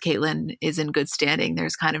relationship with Caitlyn is in good standing.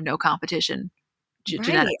 There's kind of no competition. Right.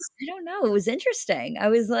 Genetics. I don't know. It was interesting. I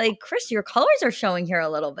was like, Chris, your colors are showing here a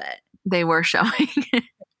little bit. They were showing.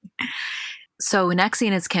 So next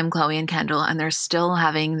scene is Kim, Chloe, and Kendall, and they're still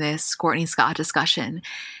having this Courtney Scott discussion.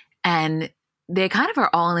 And they kind of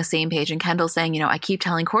are all on the same page. And Kendall's saying, I keep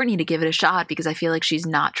telling Courtney to give it a shot because I feel like she's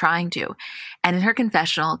not trying to. And in her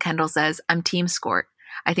confessional, Kendall says, I'm team Scort.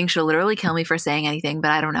 I think she'll literally kill me for saying anything,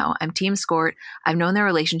 but I don't know. I'm team Scort. I've known their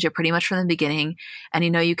relationship pretty much from the beginning. And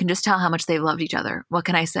you can just tell how much they've loved each other. What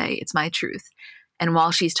can I say? It's my truth. And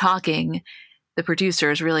while she's talking, the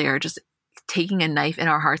producers really are just taking a knife in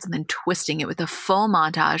our hearts and then twisting it with a full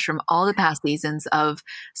montage from all the past seasons of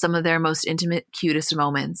some of their most intimate, cutest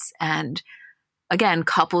moments. And again,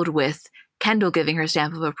 coupled with Kendall giving her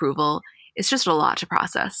stamp of approval, it's just a lot to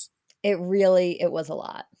process. It was a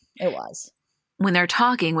lot. It was. When they're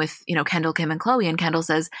talking with, Kendall, Kim, and Chloe, and Kendall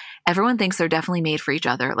says, everyone thinks they're definitely made for each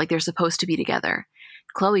other, like they're supposed to be together.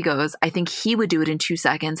 Chloe goes, I think he would do it in 2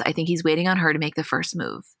 seconds. I think he's waiting on her to make the first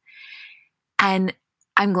move. And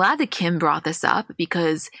I'm glad that Kim brought this up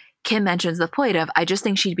because Kim mentions the point of, I just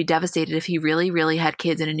think she'd be devastated if he really, really had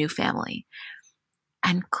kids in a new family.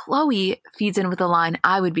 And Chloe feeds in with the line,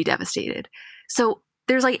 I would be devastated. So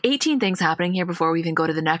there's like 18 things happening here before we even go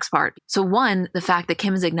to the next part. So one, the fact that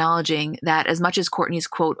Kim is acknowledging that as much as Courtney's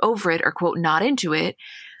quote over it or quote not into it,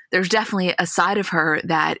 there's definitely a side of her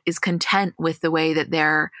that is content with the way that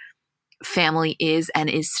their family is and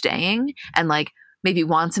is staying and like maybe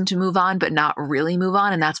wants him to move on, but not really move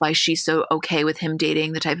on. And that's why she's so okay with him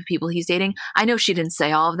dating the type of people he's dating. I know she didn't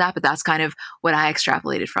say all of that, but that's kind of what I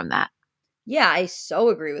extrapolated from that. Yeah, I so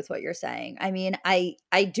agree with what you're saying. I mean, I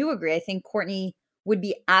do agree. I think Courtney would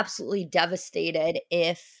be absolutely devastated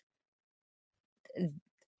if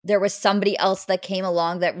there was somebody else that came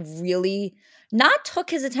along that really not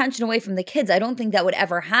took his attention away from the kids. I don't think that would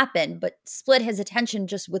ever happen, but split his attention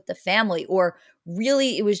just with the family, or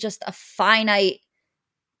really it was just a finite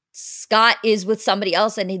Scott is with somebody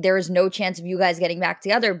else and there is no chance of you guys getting back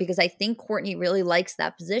together, because I think Courtney really likes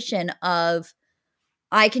that position of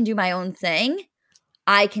I can do my own thing.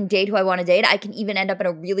 I can date who I want to date. I can even end up in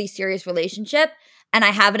a really serious relationship. And I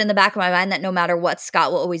have it in the back of my mind that no matter what,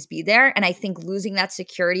 Scott will always be there. And I think losing that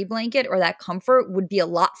security blanket or that comfort would be a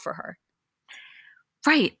lot for her.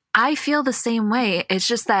 Right. I feel the same way. It's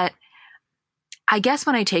just that I guess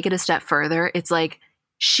when I take it a step further, it's like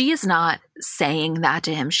she is not saying that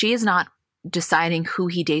to him. She is not deciding who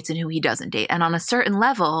he dates and who he doesn't date. And on a certain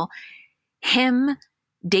level, him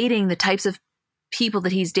dating the types of people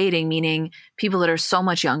that he's dating, meaning people that are so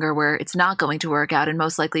much younger where it's not going to work out and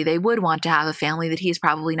most likely they would want to have a family that he's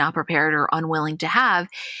probably not prepared or unwilling to have.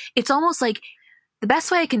 It's almost like the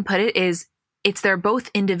best way I can put it is it's their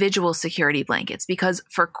both individual security blankets, because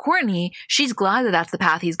for Courtney, she's glad that that's the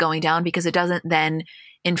path he's going down because it doesn't then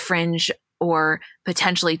infringe or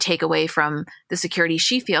potentially take away from the security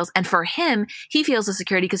she feels. And for him, he feels the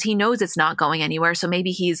security because he knows it's not going anywhere. So maybe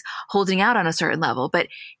he's holding out on a certain level, but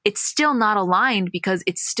it's still not aligned because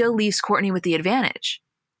it still leaves Courtney with the advantage.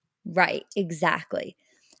 Right, exactly.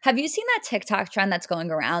 Have you seen that TikTok trend that's going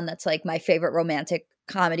around that's like my favorite romantic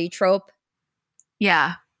comedy trope?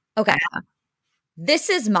 Yeah. Okay. Yeah. This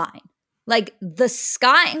is mine. Like the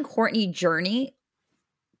Scott and Courtney journey,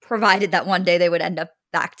 provided that one day they would end up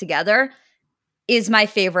back together, is my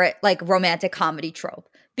favorite like romantic comedy trope,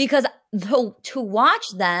 because to watch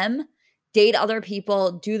them date other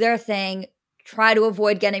people, do their thing, try to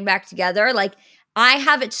avoid getting back together, like I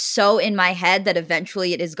have it so in my head that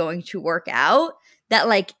eventually it is going to work out, that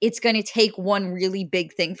like it's going to take one really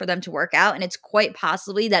big thing for them to work out. And it's quite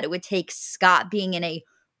possibly that it would take Scott being in a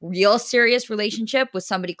real serious relationship with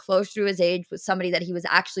somebody close to his age, with somebody that he was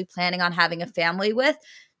actually planning on having a family with,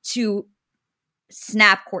 to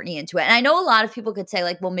snap Courtney into it. And I know a lot of people could say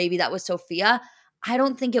like, well, maybe that was Sophia. I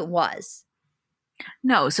don't think it was.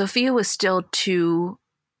 No, Sophia was still too,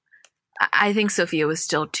 I think Sophia was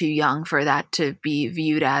still too young for that to be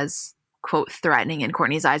viewed as, quote, threatening in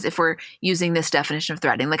Courtney's eyes, if we're using this definition of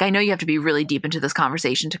threatening. Like, I know you have to be really deep into this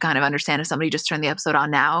conversation to kind of understand. If somebody just turned the episode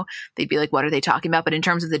on now, they'd be like, what are they talking about? But in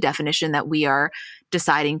terms of the definition that we are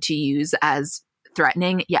deciding to use as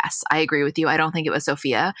threatening, yes, I agree with you. I don't think it was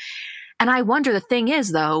Sophia. And I wonder, the thing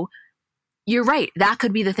is, though, you're right. That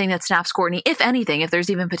could be the thing that snaps Courtney, if anything, if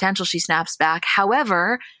there's even potential she snaps back.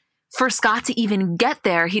 However, for Scott to even get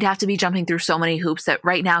there, he'd have to be jumping through so many hoops that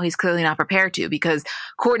right now he's clearly not prepared to, because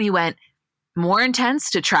Courtney went more intense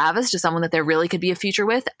to Travis, to someone that there really could be a future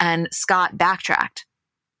with, and Scott backtracked.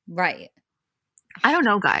 Right. I don't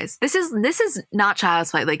know, guys. This is not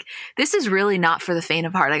child's play. Like, this is really not for the faint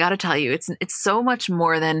of heart. I got to tell you, it's so much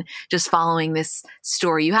more than just following this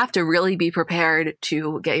story. You have to really be prepared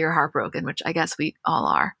to get your heart broken, which I guess we all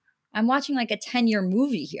are. I'm watching like a 10-year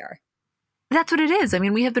movie here. That's what it is. I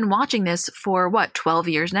mean, we have been watching this for what, 12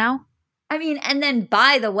 years now? I mean, and then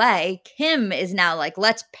by the way, Kim is now like,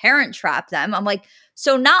 let's parent trap them. I'm like,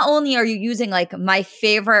 so not only are you using like my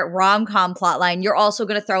favorite rom-com plotline, you're also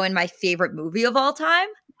going to throw in my favorite movie of all time?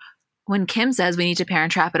 When Kim says we need to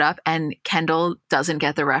parent trap it up and Kendall doesn't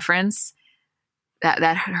get the reference,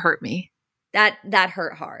 that hurt me. That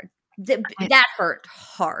hurt hard. That hurt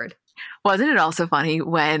hard. Wasn't it also funny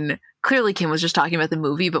when clearly Kim was just talking about the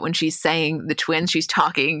movie, but when she's saying the twins, she's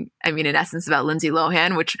talking, I mean, in essence, about Lindsay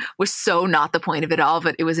Lohan, which was so not the point of it all,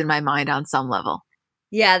 but it was in my mind on some level.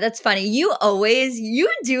 Yeah, that's funny. You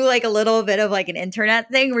do like a little bit of like an internet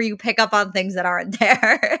thing where you pick up on things that aren't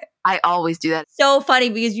there. I always do that. So funny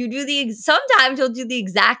because you do sometimes you'll do the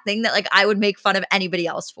exact thing that like I would make fun of anybody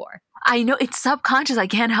else for. I know, it's subconscious. I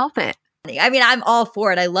can't help it. I mean, I'm all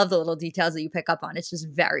for it. I love the little details that you pick up on. It's just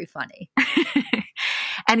very funny.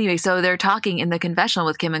 Anyway, so they're talking in the confessional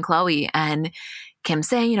with Kim and Chloe, and Kim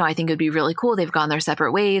saying, I think it'd be really cool. They've gone their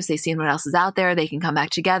separate ways. They've seen what else is out there. They can come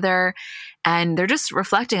back together. And they're just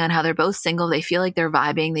reflecting on how they're both single. They feel like they're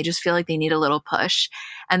vibing. They just feel like they need a little push.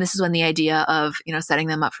 And this is when the idea of, setting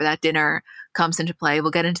them up for that dinner comes into play.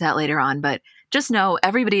 We'll get into that later on, but just know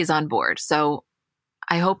everybody is on board. So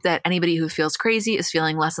I hope that anybody who feels crazy is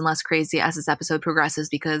feeling less and less crazy as this episode progresses,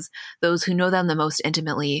 because those who know them the most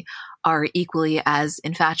intimately are equally as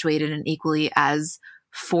infatuated and equally as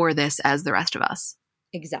for this as the rest of us.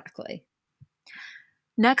 Exactly.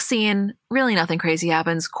 Next scene, really nothing crazy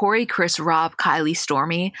happens. Corey, Chris, Rob, Kylie,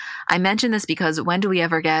 Stormy. I mention this because when do we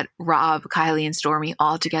ever get Rob, Kylie, and Stormy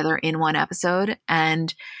all together in one episode?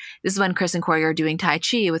 And this is when Chris and Corey are doing Tai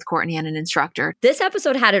Chi with Courtney and an instructor. This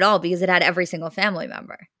episode had it all because it had every single family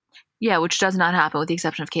member. Yeah, which does not happen with the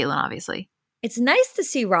exception of Caitlyn, obviously. It's nice to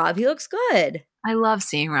see Rob. He looks good. I love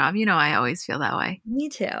seeing Rob. I always feel that way. Me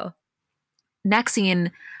too. Next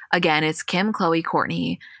scene, again, it's Kim, Chloe,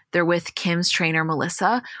 Courtney. They're with Kim's trainer,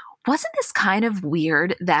 Melissa. Wasn't this kind of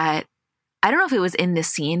weird that, I don't know if it was in this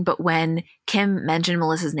scene, but when Kim mentioned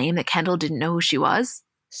Melissa's name, that Kendall didn't know who she was?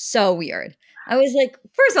 So weird. I was like,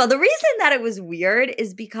 first of all, the reason that it was weird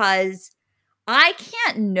is because I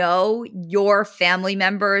can't know your family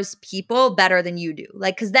members' people better than you do.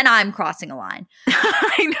 Like, because then I'm crossing a line.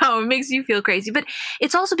 I know, it makes you feel crazy. But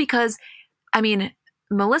it's also because,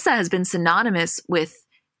 Melissa has been synonymous with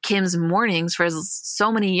Kim's mornings for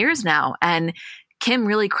so many years now. And Kim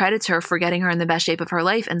really credits her for getting her in the best shape of her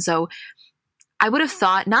life. And so I would have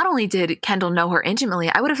thought not only did Kendall know her intimately,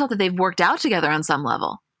 I would have thought that they've worked out together on some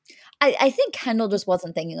level. I think Kendall just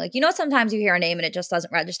wasn't thinking like, sometimes you hear a name and it just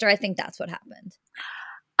doesn't register. I think that's what happened.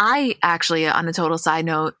 I actually, on a total side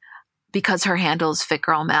note, because her handle's Fit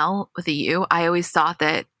Girl Mel with a U, I always thought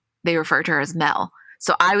that they referred to her as Mel.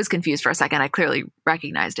 So I was confused for a second. I clearly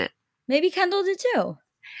recognized it. Maybe Kendall did too.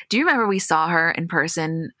 Do you remember we saw her in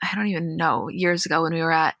person, I don't even know, years ago when we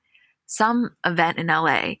were at some event in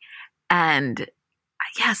LA? And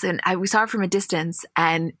yes, we saw her from a distance,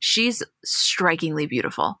 and she's strikingly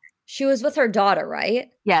beautiful. She was with her daughter, right?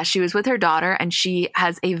 Yeah, she was with her daughter, and she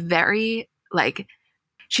has a very,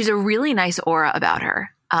 she's a really nice aura about her.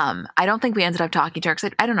 I don't think we ended up talking to her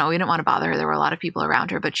because I don't know, we didn't want to bother her. There were a lot of people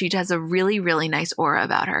around her, but she has a really, really nice aura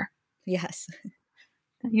about her. Yes.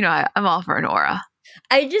 I'm all for an aura.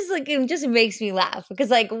 It just makes me laugh because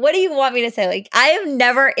what do you want me to say? I have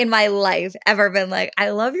never in my life ever been like,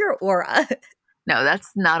 I love your aura. No, that's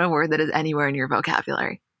not a word that is anywhere in your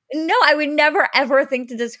vocabulary. No, I would never ever think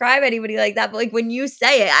to describe anybody like that. But when you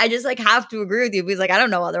say it, I just have to agree with you because I don't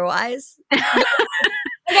know otherwise. I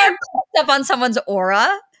got picked up on someone's aura.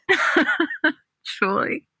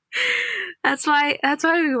 Truly. That's why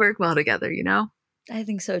we work well together, I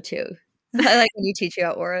think so too. I like when you teach you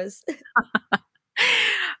about auras.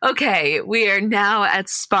 Okay, we are now at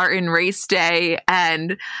Spartan Race Day,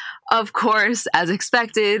 and of course, as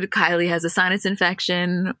expected, Kylie has a sinus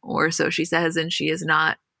infection, or so she says, and she is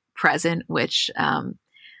not present, which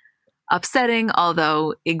upsetting,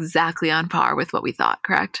 although exactly on par with what we thought,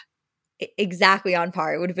 correct? Exactly on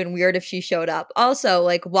par. It would have been weird if she showed up. Also,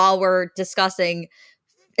 while we're discussing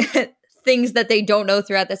things that they don't know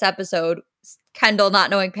throughout this episode, Kendall not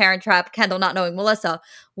knowing Parent Trap, Kendall not knowing Melissa,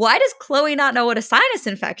 why does Chloe not know what a sinus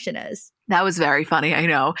infection is? That was very funny, I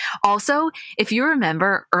know. Also, if you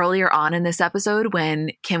remember earlier on in this episode when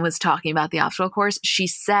Kim was talking about the obstacle course, she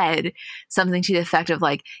said something to the effect of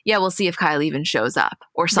like, yeah, we'll see if Kylie even shows up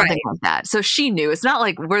or something like that. So she knew. It's not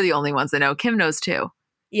like we're the only ones that know. Kim knows too.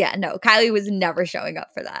 Yeah, no, Kylie was never showing up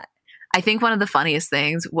for that. I think one of the funniest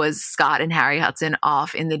things was Scott and Harry Hudson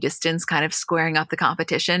off in the distance kind of squaring up the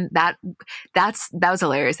competition. That was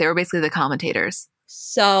hilarious. They were basically the commentators.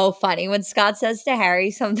 So funny when Scott says to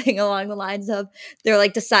Harry something along the lines of they're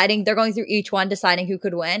like deciding, they're going through each one deciding who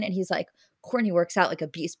could win. And he's like, Courtney works out like a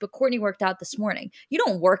beast, but Courtney worked out this morning. You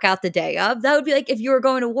don't work out the day of. That would be like if you were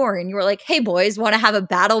going to war and you were like, hey boys, want to have a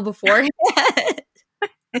battle beforehand?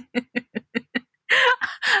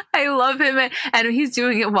 I love him. And he's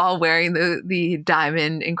doing it while wearing the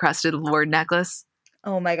diamond encrusted Lord necklace.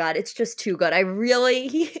 Oh my God. It's just too good.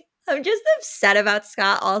 I'm just upset about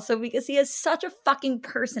Scott also because he has such a fucking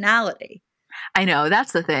personality. I know.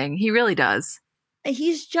 That's the thing. He really does.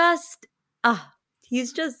 He's just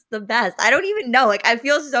the best. I don't even know. Like, I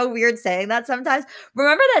feel so weird saying that sometimes.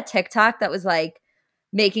 Remember that TikTok that was like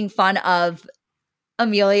making fun of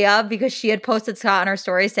Amelia because she had posted Scott on her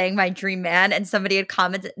story saying my dream man, and somebody had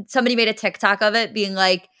commented, somebody made a TikTok of it being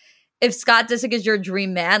like, if Scott Disick is your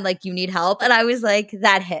dream man, like you need help. And I was like,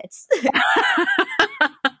 that hits.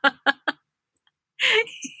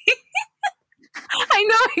 I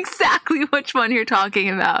know exactly which one you're talking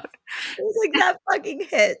about. It was like, that fucking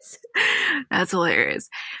hits. That's hilarious.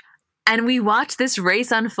 And we watch this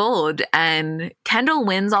race unfold, and Kendall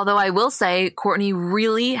wins, although I will say Courtney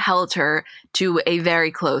really held her to a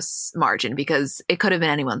very close margin because it could have been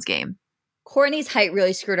anyone's game. Courtney's height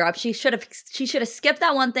really screwed her up. She should have skipped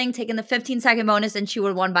that one thing, taken the 15-second bonus, and she would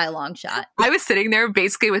have won by a long shot. I was sitting there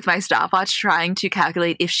basically with my stopwatch trying to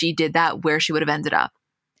calculate if she did that, where she would have ended up.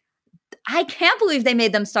 I can't believe they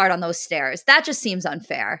made them start on those stairs. That just seems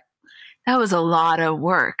unfair. That was a lot of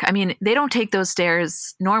work. I mean, they don't take those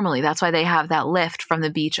stairs normally. That's why they have that lift from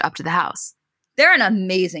the beach up to the house. They're in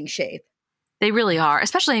amazing shape. They really are.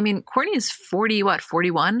 Especially, I mean, Courtney is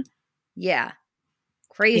 41? Yeah.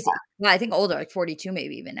 Crazy. Yeah. Well, I think older, like 42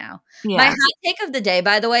 maybe even now. Yeah. My hot take of the day,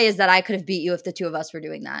 by the way, is that I could have beat you if the two of us were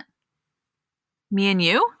doing that. Me and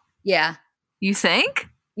you? Yeah. You think?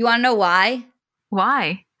 You want to know why?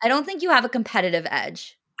 Why? I don't think you have a competitive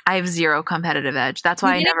edge. I have zero competitive edge. That's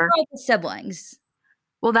why I never grow up with siblings.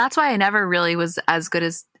 Well, that's why I never really was as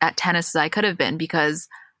good at tennis as I could have been, because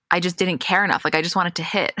I just didn't care enough. Like, I just wanted to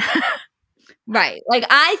hit. Right. Like,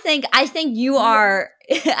 I think you are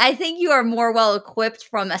I think you are more well equipped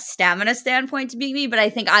from a stamina standpoint to beat me, but I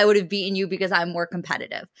think I would have beaten you because I'm more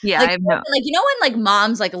competitive. Yeah, like, I know. Like, you know when like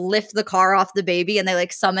moms like lift the car off the baby and they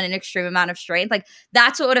like summon an extreme amount of strength? Like,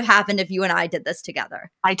 that's what would have happened if you and I did this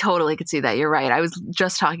together. I totally could see that. You're right. I was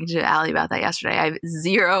just talking to Allie about that yesterday. I have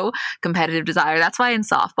zero competitive desire. That's why in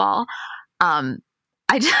softball,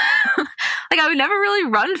 I just, like, I would never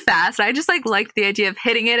really run fast. I just liked the idea of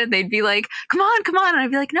hitting it, and they'd be like, come on. And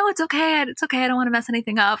I'd be like, no, it's okay. It's okay. I don't want to mess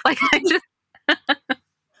anything up. Like, I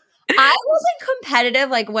wasn't competitive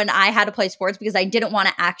like when I had to play sports because I didn't want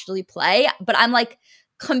to actually play, but I'm like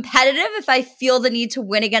competitive if I feel the need to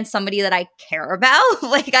win against somebody that I care about.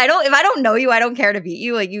 Like, if I don't know you, I don't care to beat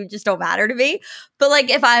you. Like, you just don't matter to me. But like,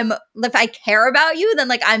 if I care about you, then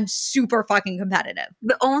like I'm super fucking competitive.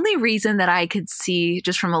 The only reason that I could see,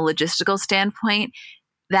 just from a logistical standpoint,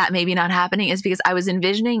 that maybe not happening is because I was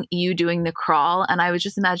envisioning you doing the crawl, and I was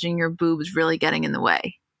just imagining your boobs really getting in the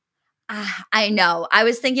way. I know. I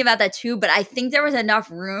was thinking about that too, but I think there was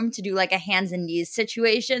enough room to do like a hands and knees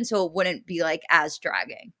situation so it wouldn't be like as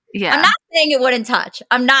dragging. Yeah. I'm not saying it wouldn't touch.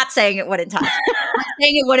 I'm saying it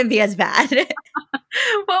wouldn't be as bad.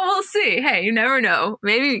 Well, we'll see. Hey, you never know.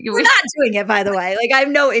 Maybe we're not doing it, by the way. Like, I have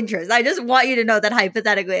no interest. I just want you to know that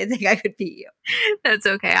hypothetically I think I could beat you. That's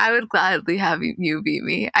okay. I would gladly have you beat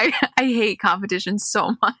me. I hate competition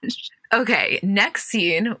so much. Okay, next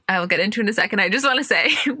scene, I will get into in a second. I just want to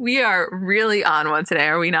say we are really on one today,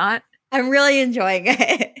 are we not? I'm really enjoying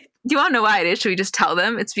it. Do you want to know why it is? Should we just tell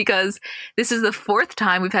them? It's because this is the 4th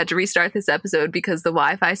time we've had to restart this episode because the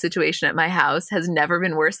Wi-Fi situation at my house has never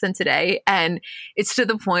been worse than today. And it's to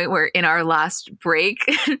the point where in our last break,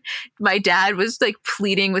 my dad was like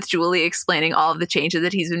pleading with Julie, explaining all of the changes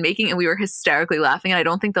that he's been making. And we were hysterically laughing. And I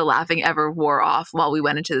don't think the laughing ever wore off while we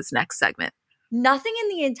went into this next segment. Nothing in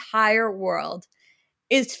the entire world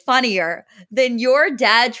is funnier than your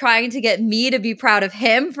dad trying to get me to be proud of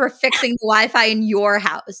him for fixing the Wi-Fi in your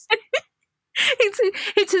house.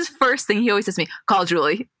 It's his first thing. He always says to me, call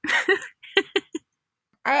Julie.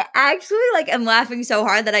 I actually am laughing so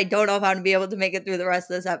hard that I don't know if I'm going to be able to make it through the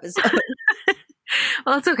rest of this episode.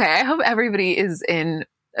 Well, it's okay. I hope everybody is in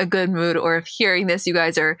a good mood, or if hearing this, you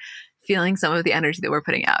guys are feeling some of the energy that we're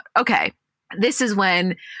putting out. Okay. This is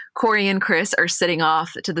when Courtney and Chris are sitting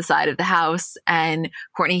off to the side of the house, and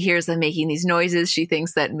Courtney hears them making these noises. She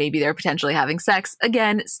thinks that maybe they're potentially having sex.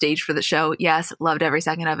 Again, staged for the show. Yes, loved every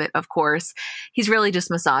second of it, of course. He's really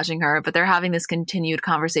just massaging her, but they're having this continued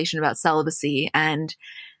conversation about celibacy, and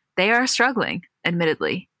they are struggling,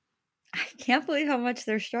 admittedly. I can't believe how much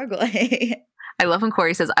they're struggling. I love when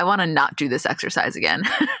Corey says, I want to not do this exercise again.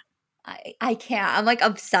 I can't. I'm like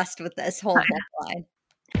obsessed with this whole line.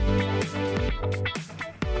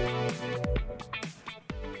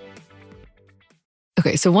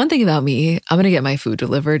 Okay, so one thing about me, I'm going to get my food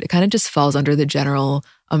delivered. It kind of just falls under the general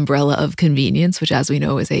umbrella of convenience, which, as we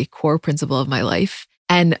know, is a core principle of my life.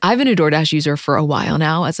 And I've been a DoorDash user for a while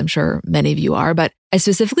now, as I'm sure many of you are, but I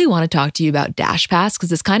specifically want to talk to you about DashPass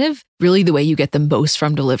because it's kind of really the way you get the most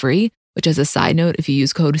from delivery, which, as a side note, if you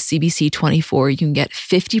use code CBC24, you can get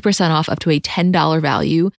 50% off up to a $10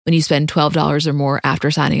 value when you spend $12 or more after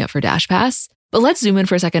signing up for DashPass. But let's zoom in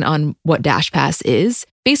for a second on what DashPass is.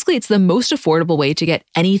 Basically, it's the most affordable way to get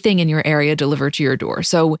anything in your area delivered to your door.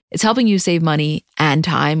 So it's helping you save money and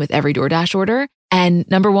time with every DoorDash order. And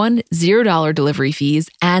number one, $0 delivery fees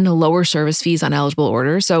and lower service fees on eligible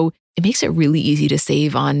orders. So it makes it really easy to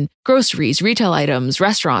save on groceries, retail items,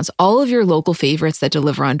 restaurants, all of your local favorites that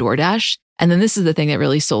deliver on DoorDash. And then this is the thing that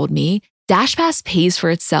really sold me. DashPass pays for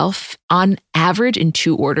itself on average in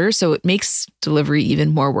 2 orders, so it makes delivery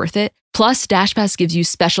even more worth it. Plus, DashPass gives you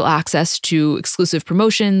special access to exclusive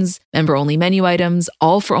promotions, member-only menu items,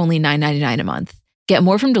 all for only $9.99 a month. Get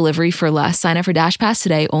more from delivery for less. Sign up for DashPass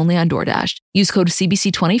today only on DoorDash. Use code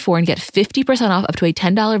CBC24 and get 50% off up to a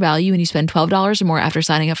 $10 value when you spend $12 or more after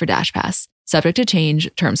signing up for DashPass. Subject to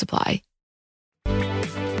change. Terms apply.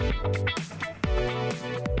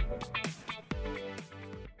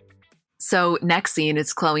 So next scene,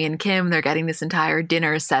 it's Chloe and Kim. They're getting this entire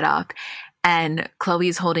dinner set up. And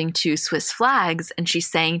Chloe's holding 2 Swiss flags. And she's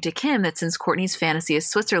saying to Kim that since Courtney's fantasy is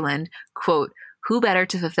Switzerland, quote, who better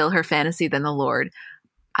to fulfill her fantasy than the Lord?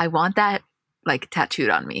 I want that like tattooed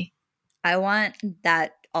on me. I want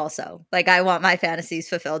that also. Like, I want my fantasies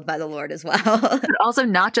fulfilled by the Lord as well. But also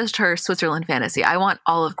not just her Switzerland fantasy. I want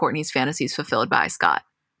all of Courtney's fantasies fulfilled by Scott.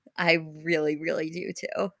 I really, really do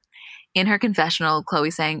too. In her confessional,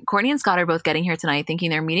 Chloe's saying, Courtney and Scott are both getting here tonight thinking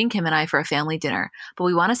they're meeting Kim and I for a family dinner, but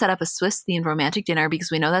we want to set up a Swiss-themed romantic dinner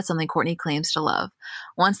because we know that's something Courtney claims to love.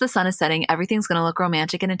 Once the sun is setting, everything's going to look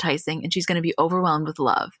romantic and enticing, and she's going to be overwhelmed with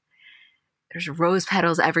love. There's rose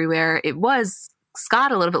petals everywhere. It was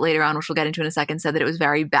Scott a little bit later on, which we'll get into in a second, said that it was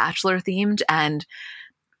very Bachelor-themed, and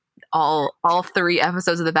all 3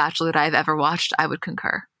 episodes of The Bachelor that I've ever watched, I would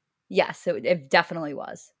concur. Yes, it definitely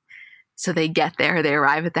was. So they get there, they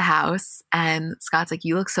arrive at the house, and Scott's like,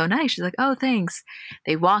 you look so nice. She's like, oh, thanks.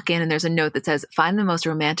 They walk in, and there's a note that says, find the most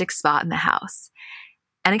romantic spot in the house.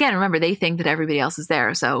 And again, remember, they think that everybody else is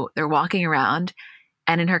there. So they're walking around.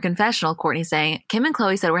 And in her confessional, Courtney's saying, Kim and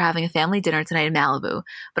Chloe said we're having a family dinner tonight in Malibu,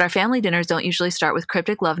 but our family dinners don't usually start with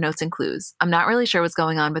cryptic love notes and clues. I'm not really sure what's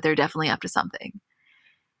going on, but they're definitely up to something.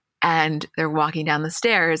 And they're walking down the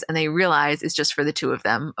stairs and they realize it's just for the 2 of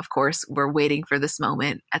them. Of course, we're waiting for this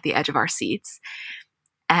moment at the edge of our seats.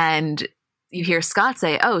 And you hear Scott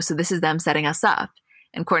say, oh, so this is them setting us up.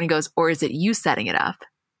 And Courtney goes, or is it you setting it up?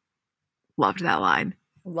 Loved that line.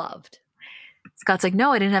 Loved. Scott's like,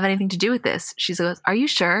 no, I didn't have anything to do with this. She goes, are you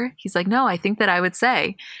sure? He's like, no, I think that I would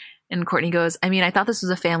say. And Courtney goes, I mean, I thought this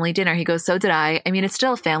was a family dinner. He goes, so did I. I mean, it's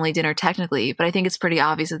still a family dinner technically, but I think it's pretty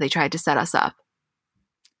obvious that they tried to set us up.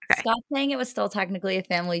 Okay. Scott saying it was still technically a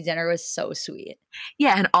family dinner was so sweet.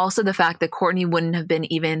 Yeah, and also the fact that Courtney wouldn't have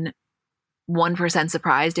been even 1%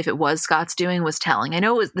 surprised if it was Scott's doing was telling. I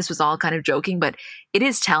know this was all kind of joking, but it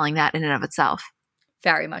is telling that in and of itself.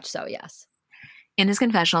 Very much so, yes. In his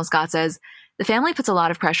confessional, Scott says, the family puts a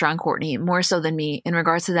lot of pressure on Courtney, more so than me, in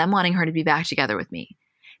regards to them wanting her to be back together with me.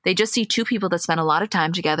 They just see 2 people that spend a lot of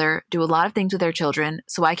time together, do a lot of things with their children,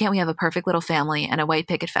 so why can't we have a perfect little family and a white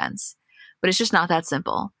picket fence? But it's just not that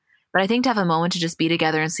simple. But I think to have a moment to just be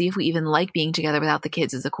together and see if we even like being together without the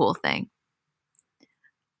kids is a cool thing.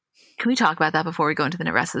 Can we talk about that before we go into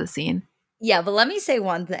the rest of the scene? Yeah, but let me say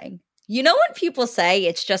one thing. You know when people say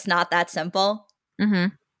it's just not that simple?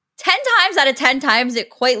 Mm-hmm. 10 times out of 10 times, it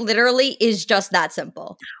quite literally is just that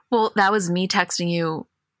simple. Well, that was me texting you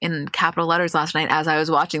in capital letters last night as I was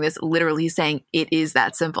watching this, literally saying it is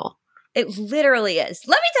that simple. It literally is.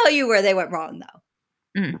 Let me tell you where they went wrong,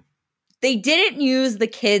 though. They didn't use the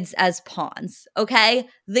kids as pawns, okay?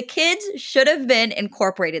 The kids should have been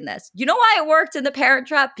incorporated in this. You know why it worked in The Parent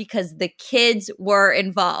Trap? Because the kids were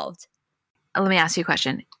involved. Let me ask you a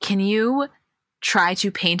question. Can you try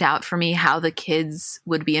to paint out for me how the kids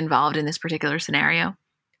would be involved in this particular scenario?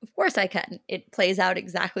 Of course I can. It plays out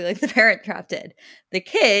exactly like the Parent Trap did. The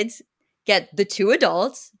kids get the two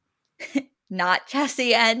adults, not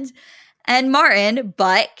Jesse and Martin,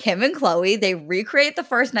 but Kim and Chloe. They recreate the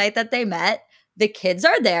first night that they met. The kids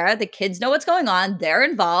are there. The kids know what's going on. They're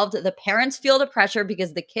involved. The parents feel the pressure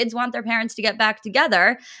because the kids want their parents to get back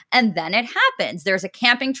together. And then it happens. There's a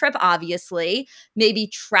camping trip, obviously. Maybe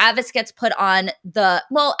Travis gets put on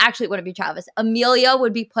actually, it wouldn't be Travis. Amelia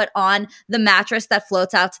would be put on the mattress that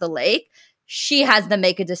floats out to the lake. She has them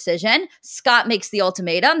make a decision. Scott makes the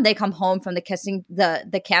ultimatum. They come home from the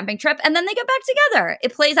camping trip, and then they get back together.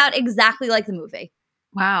 It plays out exactly like the movie.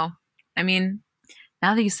 Wow. I mean,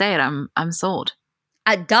 now that you say it, I'm sold.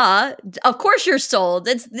 Duh. Of course you're sold.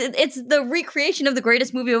 It's the recreation of the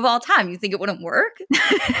greatest movie of all time. You think it wouldn't work?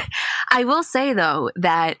 I will say, though,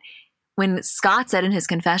 that when Scott said in his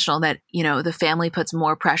confessional that, the family puts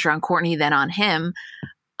more pressure on Courtney than on him,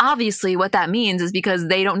 obviously what that means is because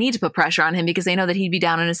they don't need to put pressure on him because they know that he'd be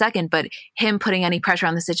down in a second, but him putting any pressure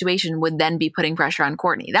on the situation would then be putting pressure on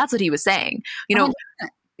Courtney. That's what he was saying.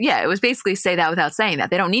 Yeah, it was basically say that without saying that.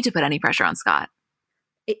 They don't need to put any pressure on Scott.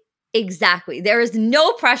 Exactly. There is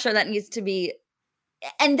no pressure that needs to be,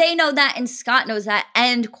 and they know that, and Scott knows that,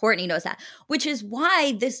 and Courtney knows that, which is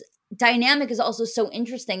why this dynamic is also so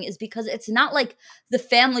interesting, is because it's not like the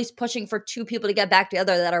family's pushing for two people to get back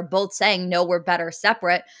together that are both saying, no, we're better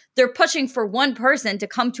separate. They're pushing for one person to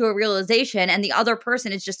come to a realization, and the other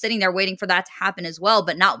person is just sitting there waiting for that to happen as well,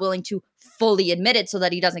 but not willing to fully admit it so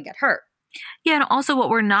that he doesn't get hurt. Yeah, and also what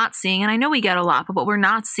we're not seeing, and I know we get a lot, but what we're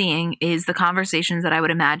not seeing is the conversations that I would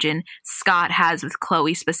imagine Scott has with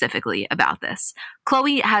Chloe specifically about this.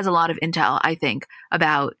 Chloe has a lot of intel, I think,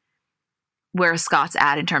 about where Scott's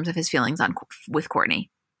at in terms of his feelings with Courtney.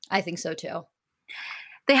 I think so too.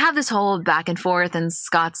 They have this whole back and forth, and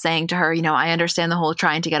Scott's saying to her, I understand the whole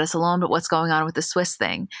trying to get us alone, but what's going on with the Swiss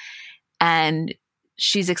thing? And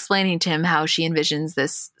she's explaining to him how she envisions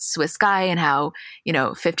this Swiss guy and how,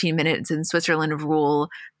 15 minutes in Switzerland rule,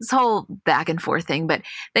 this whole back and forth thing. But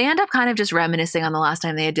they end up kind of just reminiscing on the last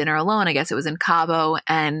time they had dinner alone. I guess it was in Cabo.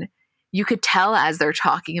 And you could tell as they're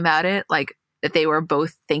talking about it, like that they were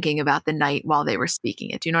both thinking about the night while they were speaking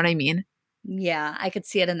it. Do you know what I mean? Yeah, I could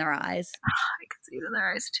see it in their eyes. I could see it in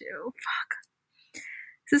their eyes too. Fuck.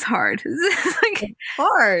 This is hard. This is it's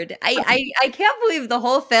hard. I can't believe the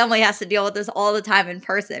whole family has to deal with this all the time in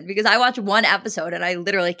person, because I watch one episode and I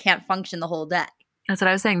literally can't function the whole day. That's what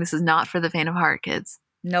I was saying. This is not for the faint of heart, kids.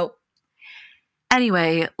 Nope.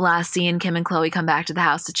 Anyway, last scene, Kim and Chloe come back to the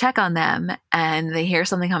house to check on them, and they hear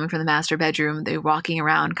something coming from the master bedroom. They're walking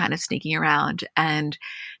around, kind of sneaking around, and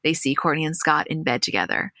they see Courtney and Scott in bed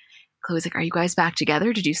together. Chloe's like, "Are you guys back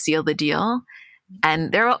together? Did you seal the deal?"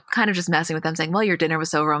 And they're all kind of just messing with them, saying, well, your dinner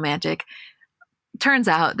was so romantic. Turns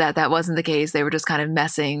out that wasn't the case. They were just kind of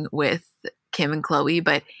messing with Kim and Chloe.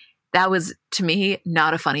 But that was, to me,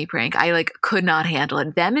 not a funny prank. I could not handle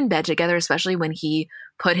it. Them in bed together, especially when he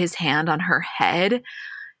put his hand on her head,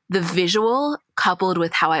 the visual coupled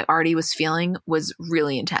with how I already was feeling was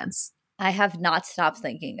really intense. I have not stopped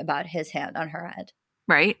thinking about his hand on her head.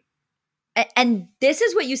 Right? And this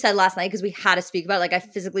is what you said last night, because we had to speak about it. I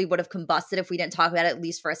physically would have combusted if we didn't talk about it at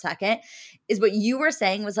least for a second, is what you were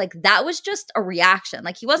saying was that was just a reaction.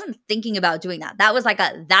 He wasn't thinking about doing that. That was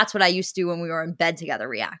that's what I used to do when we were in bed together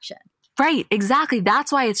reaction. Right, exactly.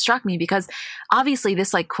 That's why it struck me, because obviously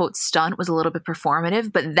this quote stunt was a little bit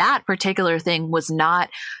performative, but that particular thing was not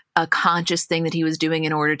a conscious thing that he was doing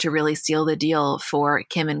in order to really seal the deal for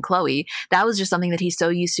Kim and Chloe. That was just something that he's so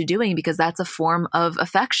used to doing because that's a form of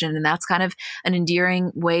affection, and that's kind of an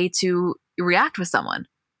endearing way to react with someone.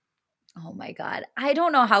 Oh my God. I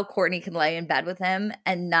don't know how Courtney can lay in bed with him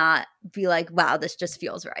and not be like, wow, this just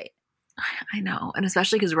feels right. I know. And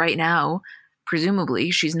especially because right now,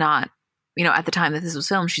 presumably, she's not, at the time that this was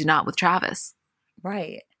filmed, she's not with Travis.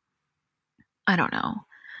 Right. I don't know.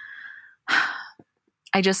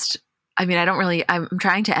 I'm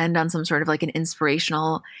trying to end on some sort of an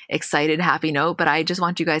inspirational, excited, happy note, but I just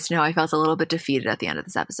want you guys to know I felt a little bit defeated at the end of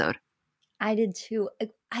this episode. I did too.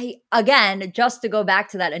 Again, just to go back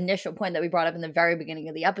to that initial point that we brought up in the very beginning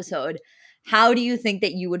of the episode, how do you think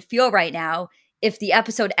that you would feel right now if the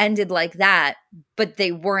episode ended like that, but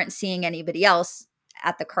they weren't seeing anybody else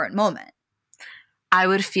at the current moment? I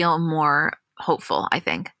would feel more hopeful, I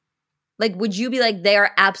think. Would you be they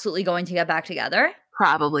are absolutely going to get back together?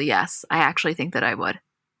 Probably, yes. I actually think that I would.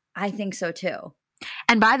 I think so too.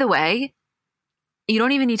 And by the way, you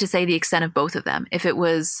don't even need to say the extent of both of them. If it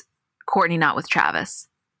was Courtney not with Travis.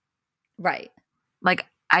 Right.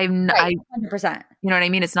 I'm 100%. You know what I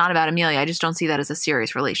mean? It's not about Amelia. I just don't see that as a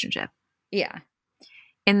serious relationship. Yeah.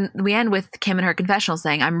 And we end with Kim in her confessional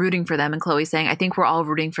saying, I'm rooting for them. And Chloe saying, I think we're all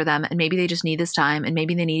rooting for them. And maybe they just need this time. And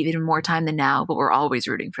maybe they need even more time than now, but we're always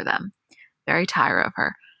rooting for them. Very Tyra of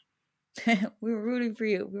her. We were rooting for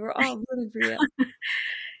you. We were all rooting for you.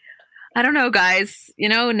 I don't know, guys. You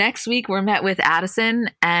know, next week we're met with Addison,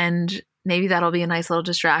 and maybe that'll be a nice little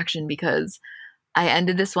distraction because I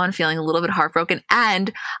ended this one feeling a little bit heartbroken.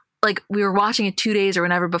 And like we were watching it 2 days or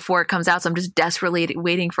whenever before it comes out. So I'm just desperately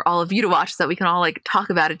waiting for all of you to watch so that we can all like talk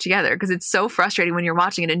about it together, because it's so frustrating when you're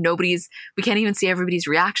watching it and we can't even see everybody's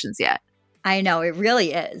reactions yet. I know, it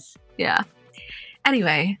really is. Yeah.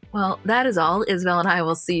 Anyway, well, that is all. Isabel and I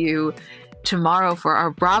will see you tomorrow for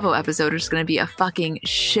our Bravo episode, which is going to be a fucking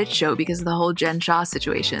shit show because of the whole Jen Shah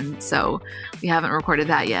situation. So we haven't recorded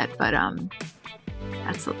that yet, but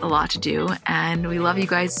that's a lot to do. And we love you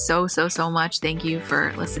guys so, so, so much. Thank you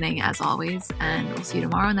for listening as always. And we'll see you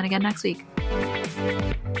tomorrow and then again next week.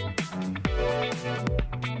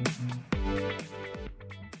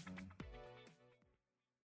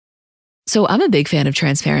 So I'm a big fan of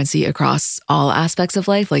transparency across all aspects of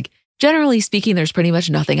life. Like, generally speaking, there's pretty much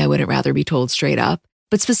nothing I wouldn't rather be told straight up.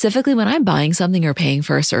 But specifically when I'm buying something or paying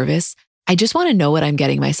for a service, I just want to know what I'm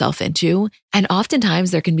getting myself into. And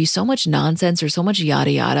oftentimes there can be so much nonsense or so much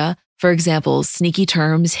yada yada. For example, sneaky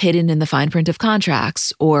terms hidden in the fine print of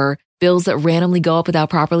contracts, or bills that randomly go up without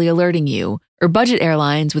properly alerting you, or budget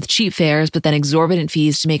airlines with cheap fares but then exorbitant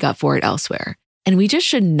fees to make up for it elsewhere. And we just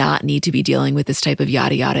should not need to be dealing with this type of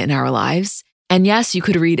yada yada in our lives. And yes, you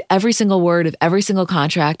could read every single word of every single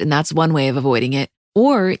contract, and that's one way of avoiding it.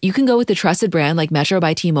 Or you can go with a trusted brand like Metro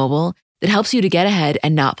by T-Mobile that helps you to get ahead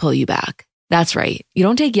and not pull you back. That's right. You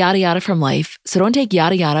don't take yada yada from life, so don't take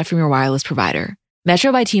yada yada from your wireless provider.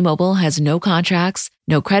 Metro by T-Mobile has no contracts,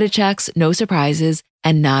 no credit checks, no surprises,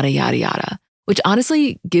 and nada yada yada, which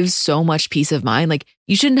honestly gives so much peace of mind. Like,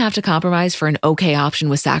 you shouldn't have to compromise for an okay option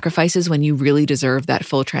with sacrifices when you really deserve that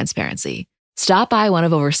full transparency. Stop by one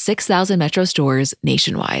of over 6,000 Metro stores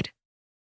nationwide.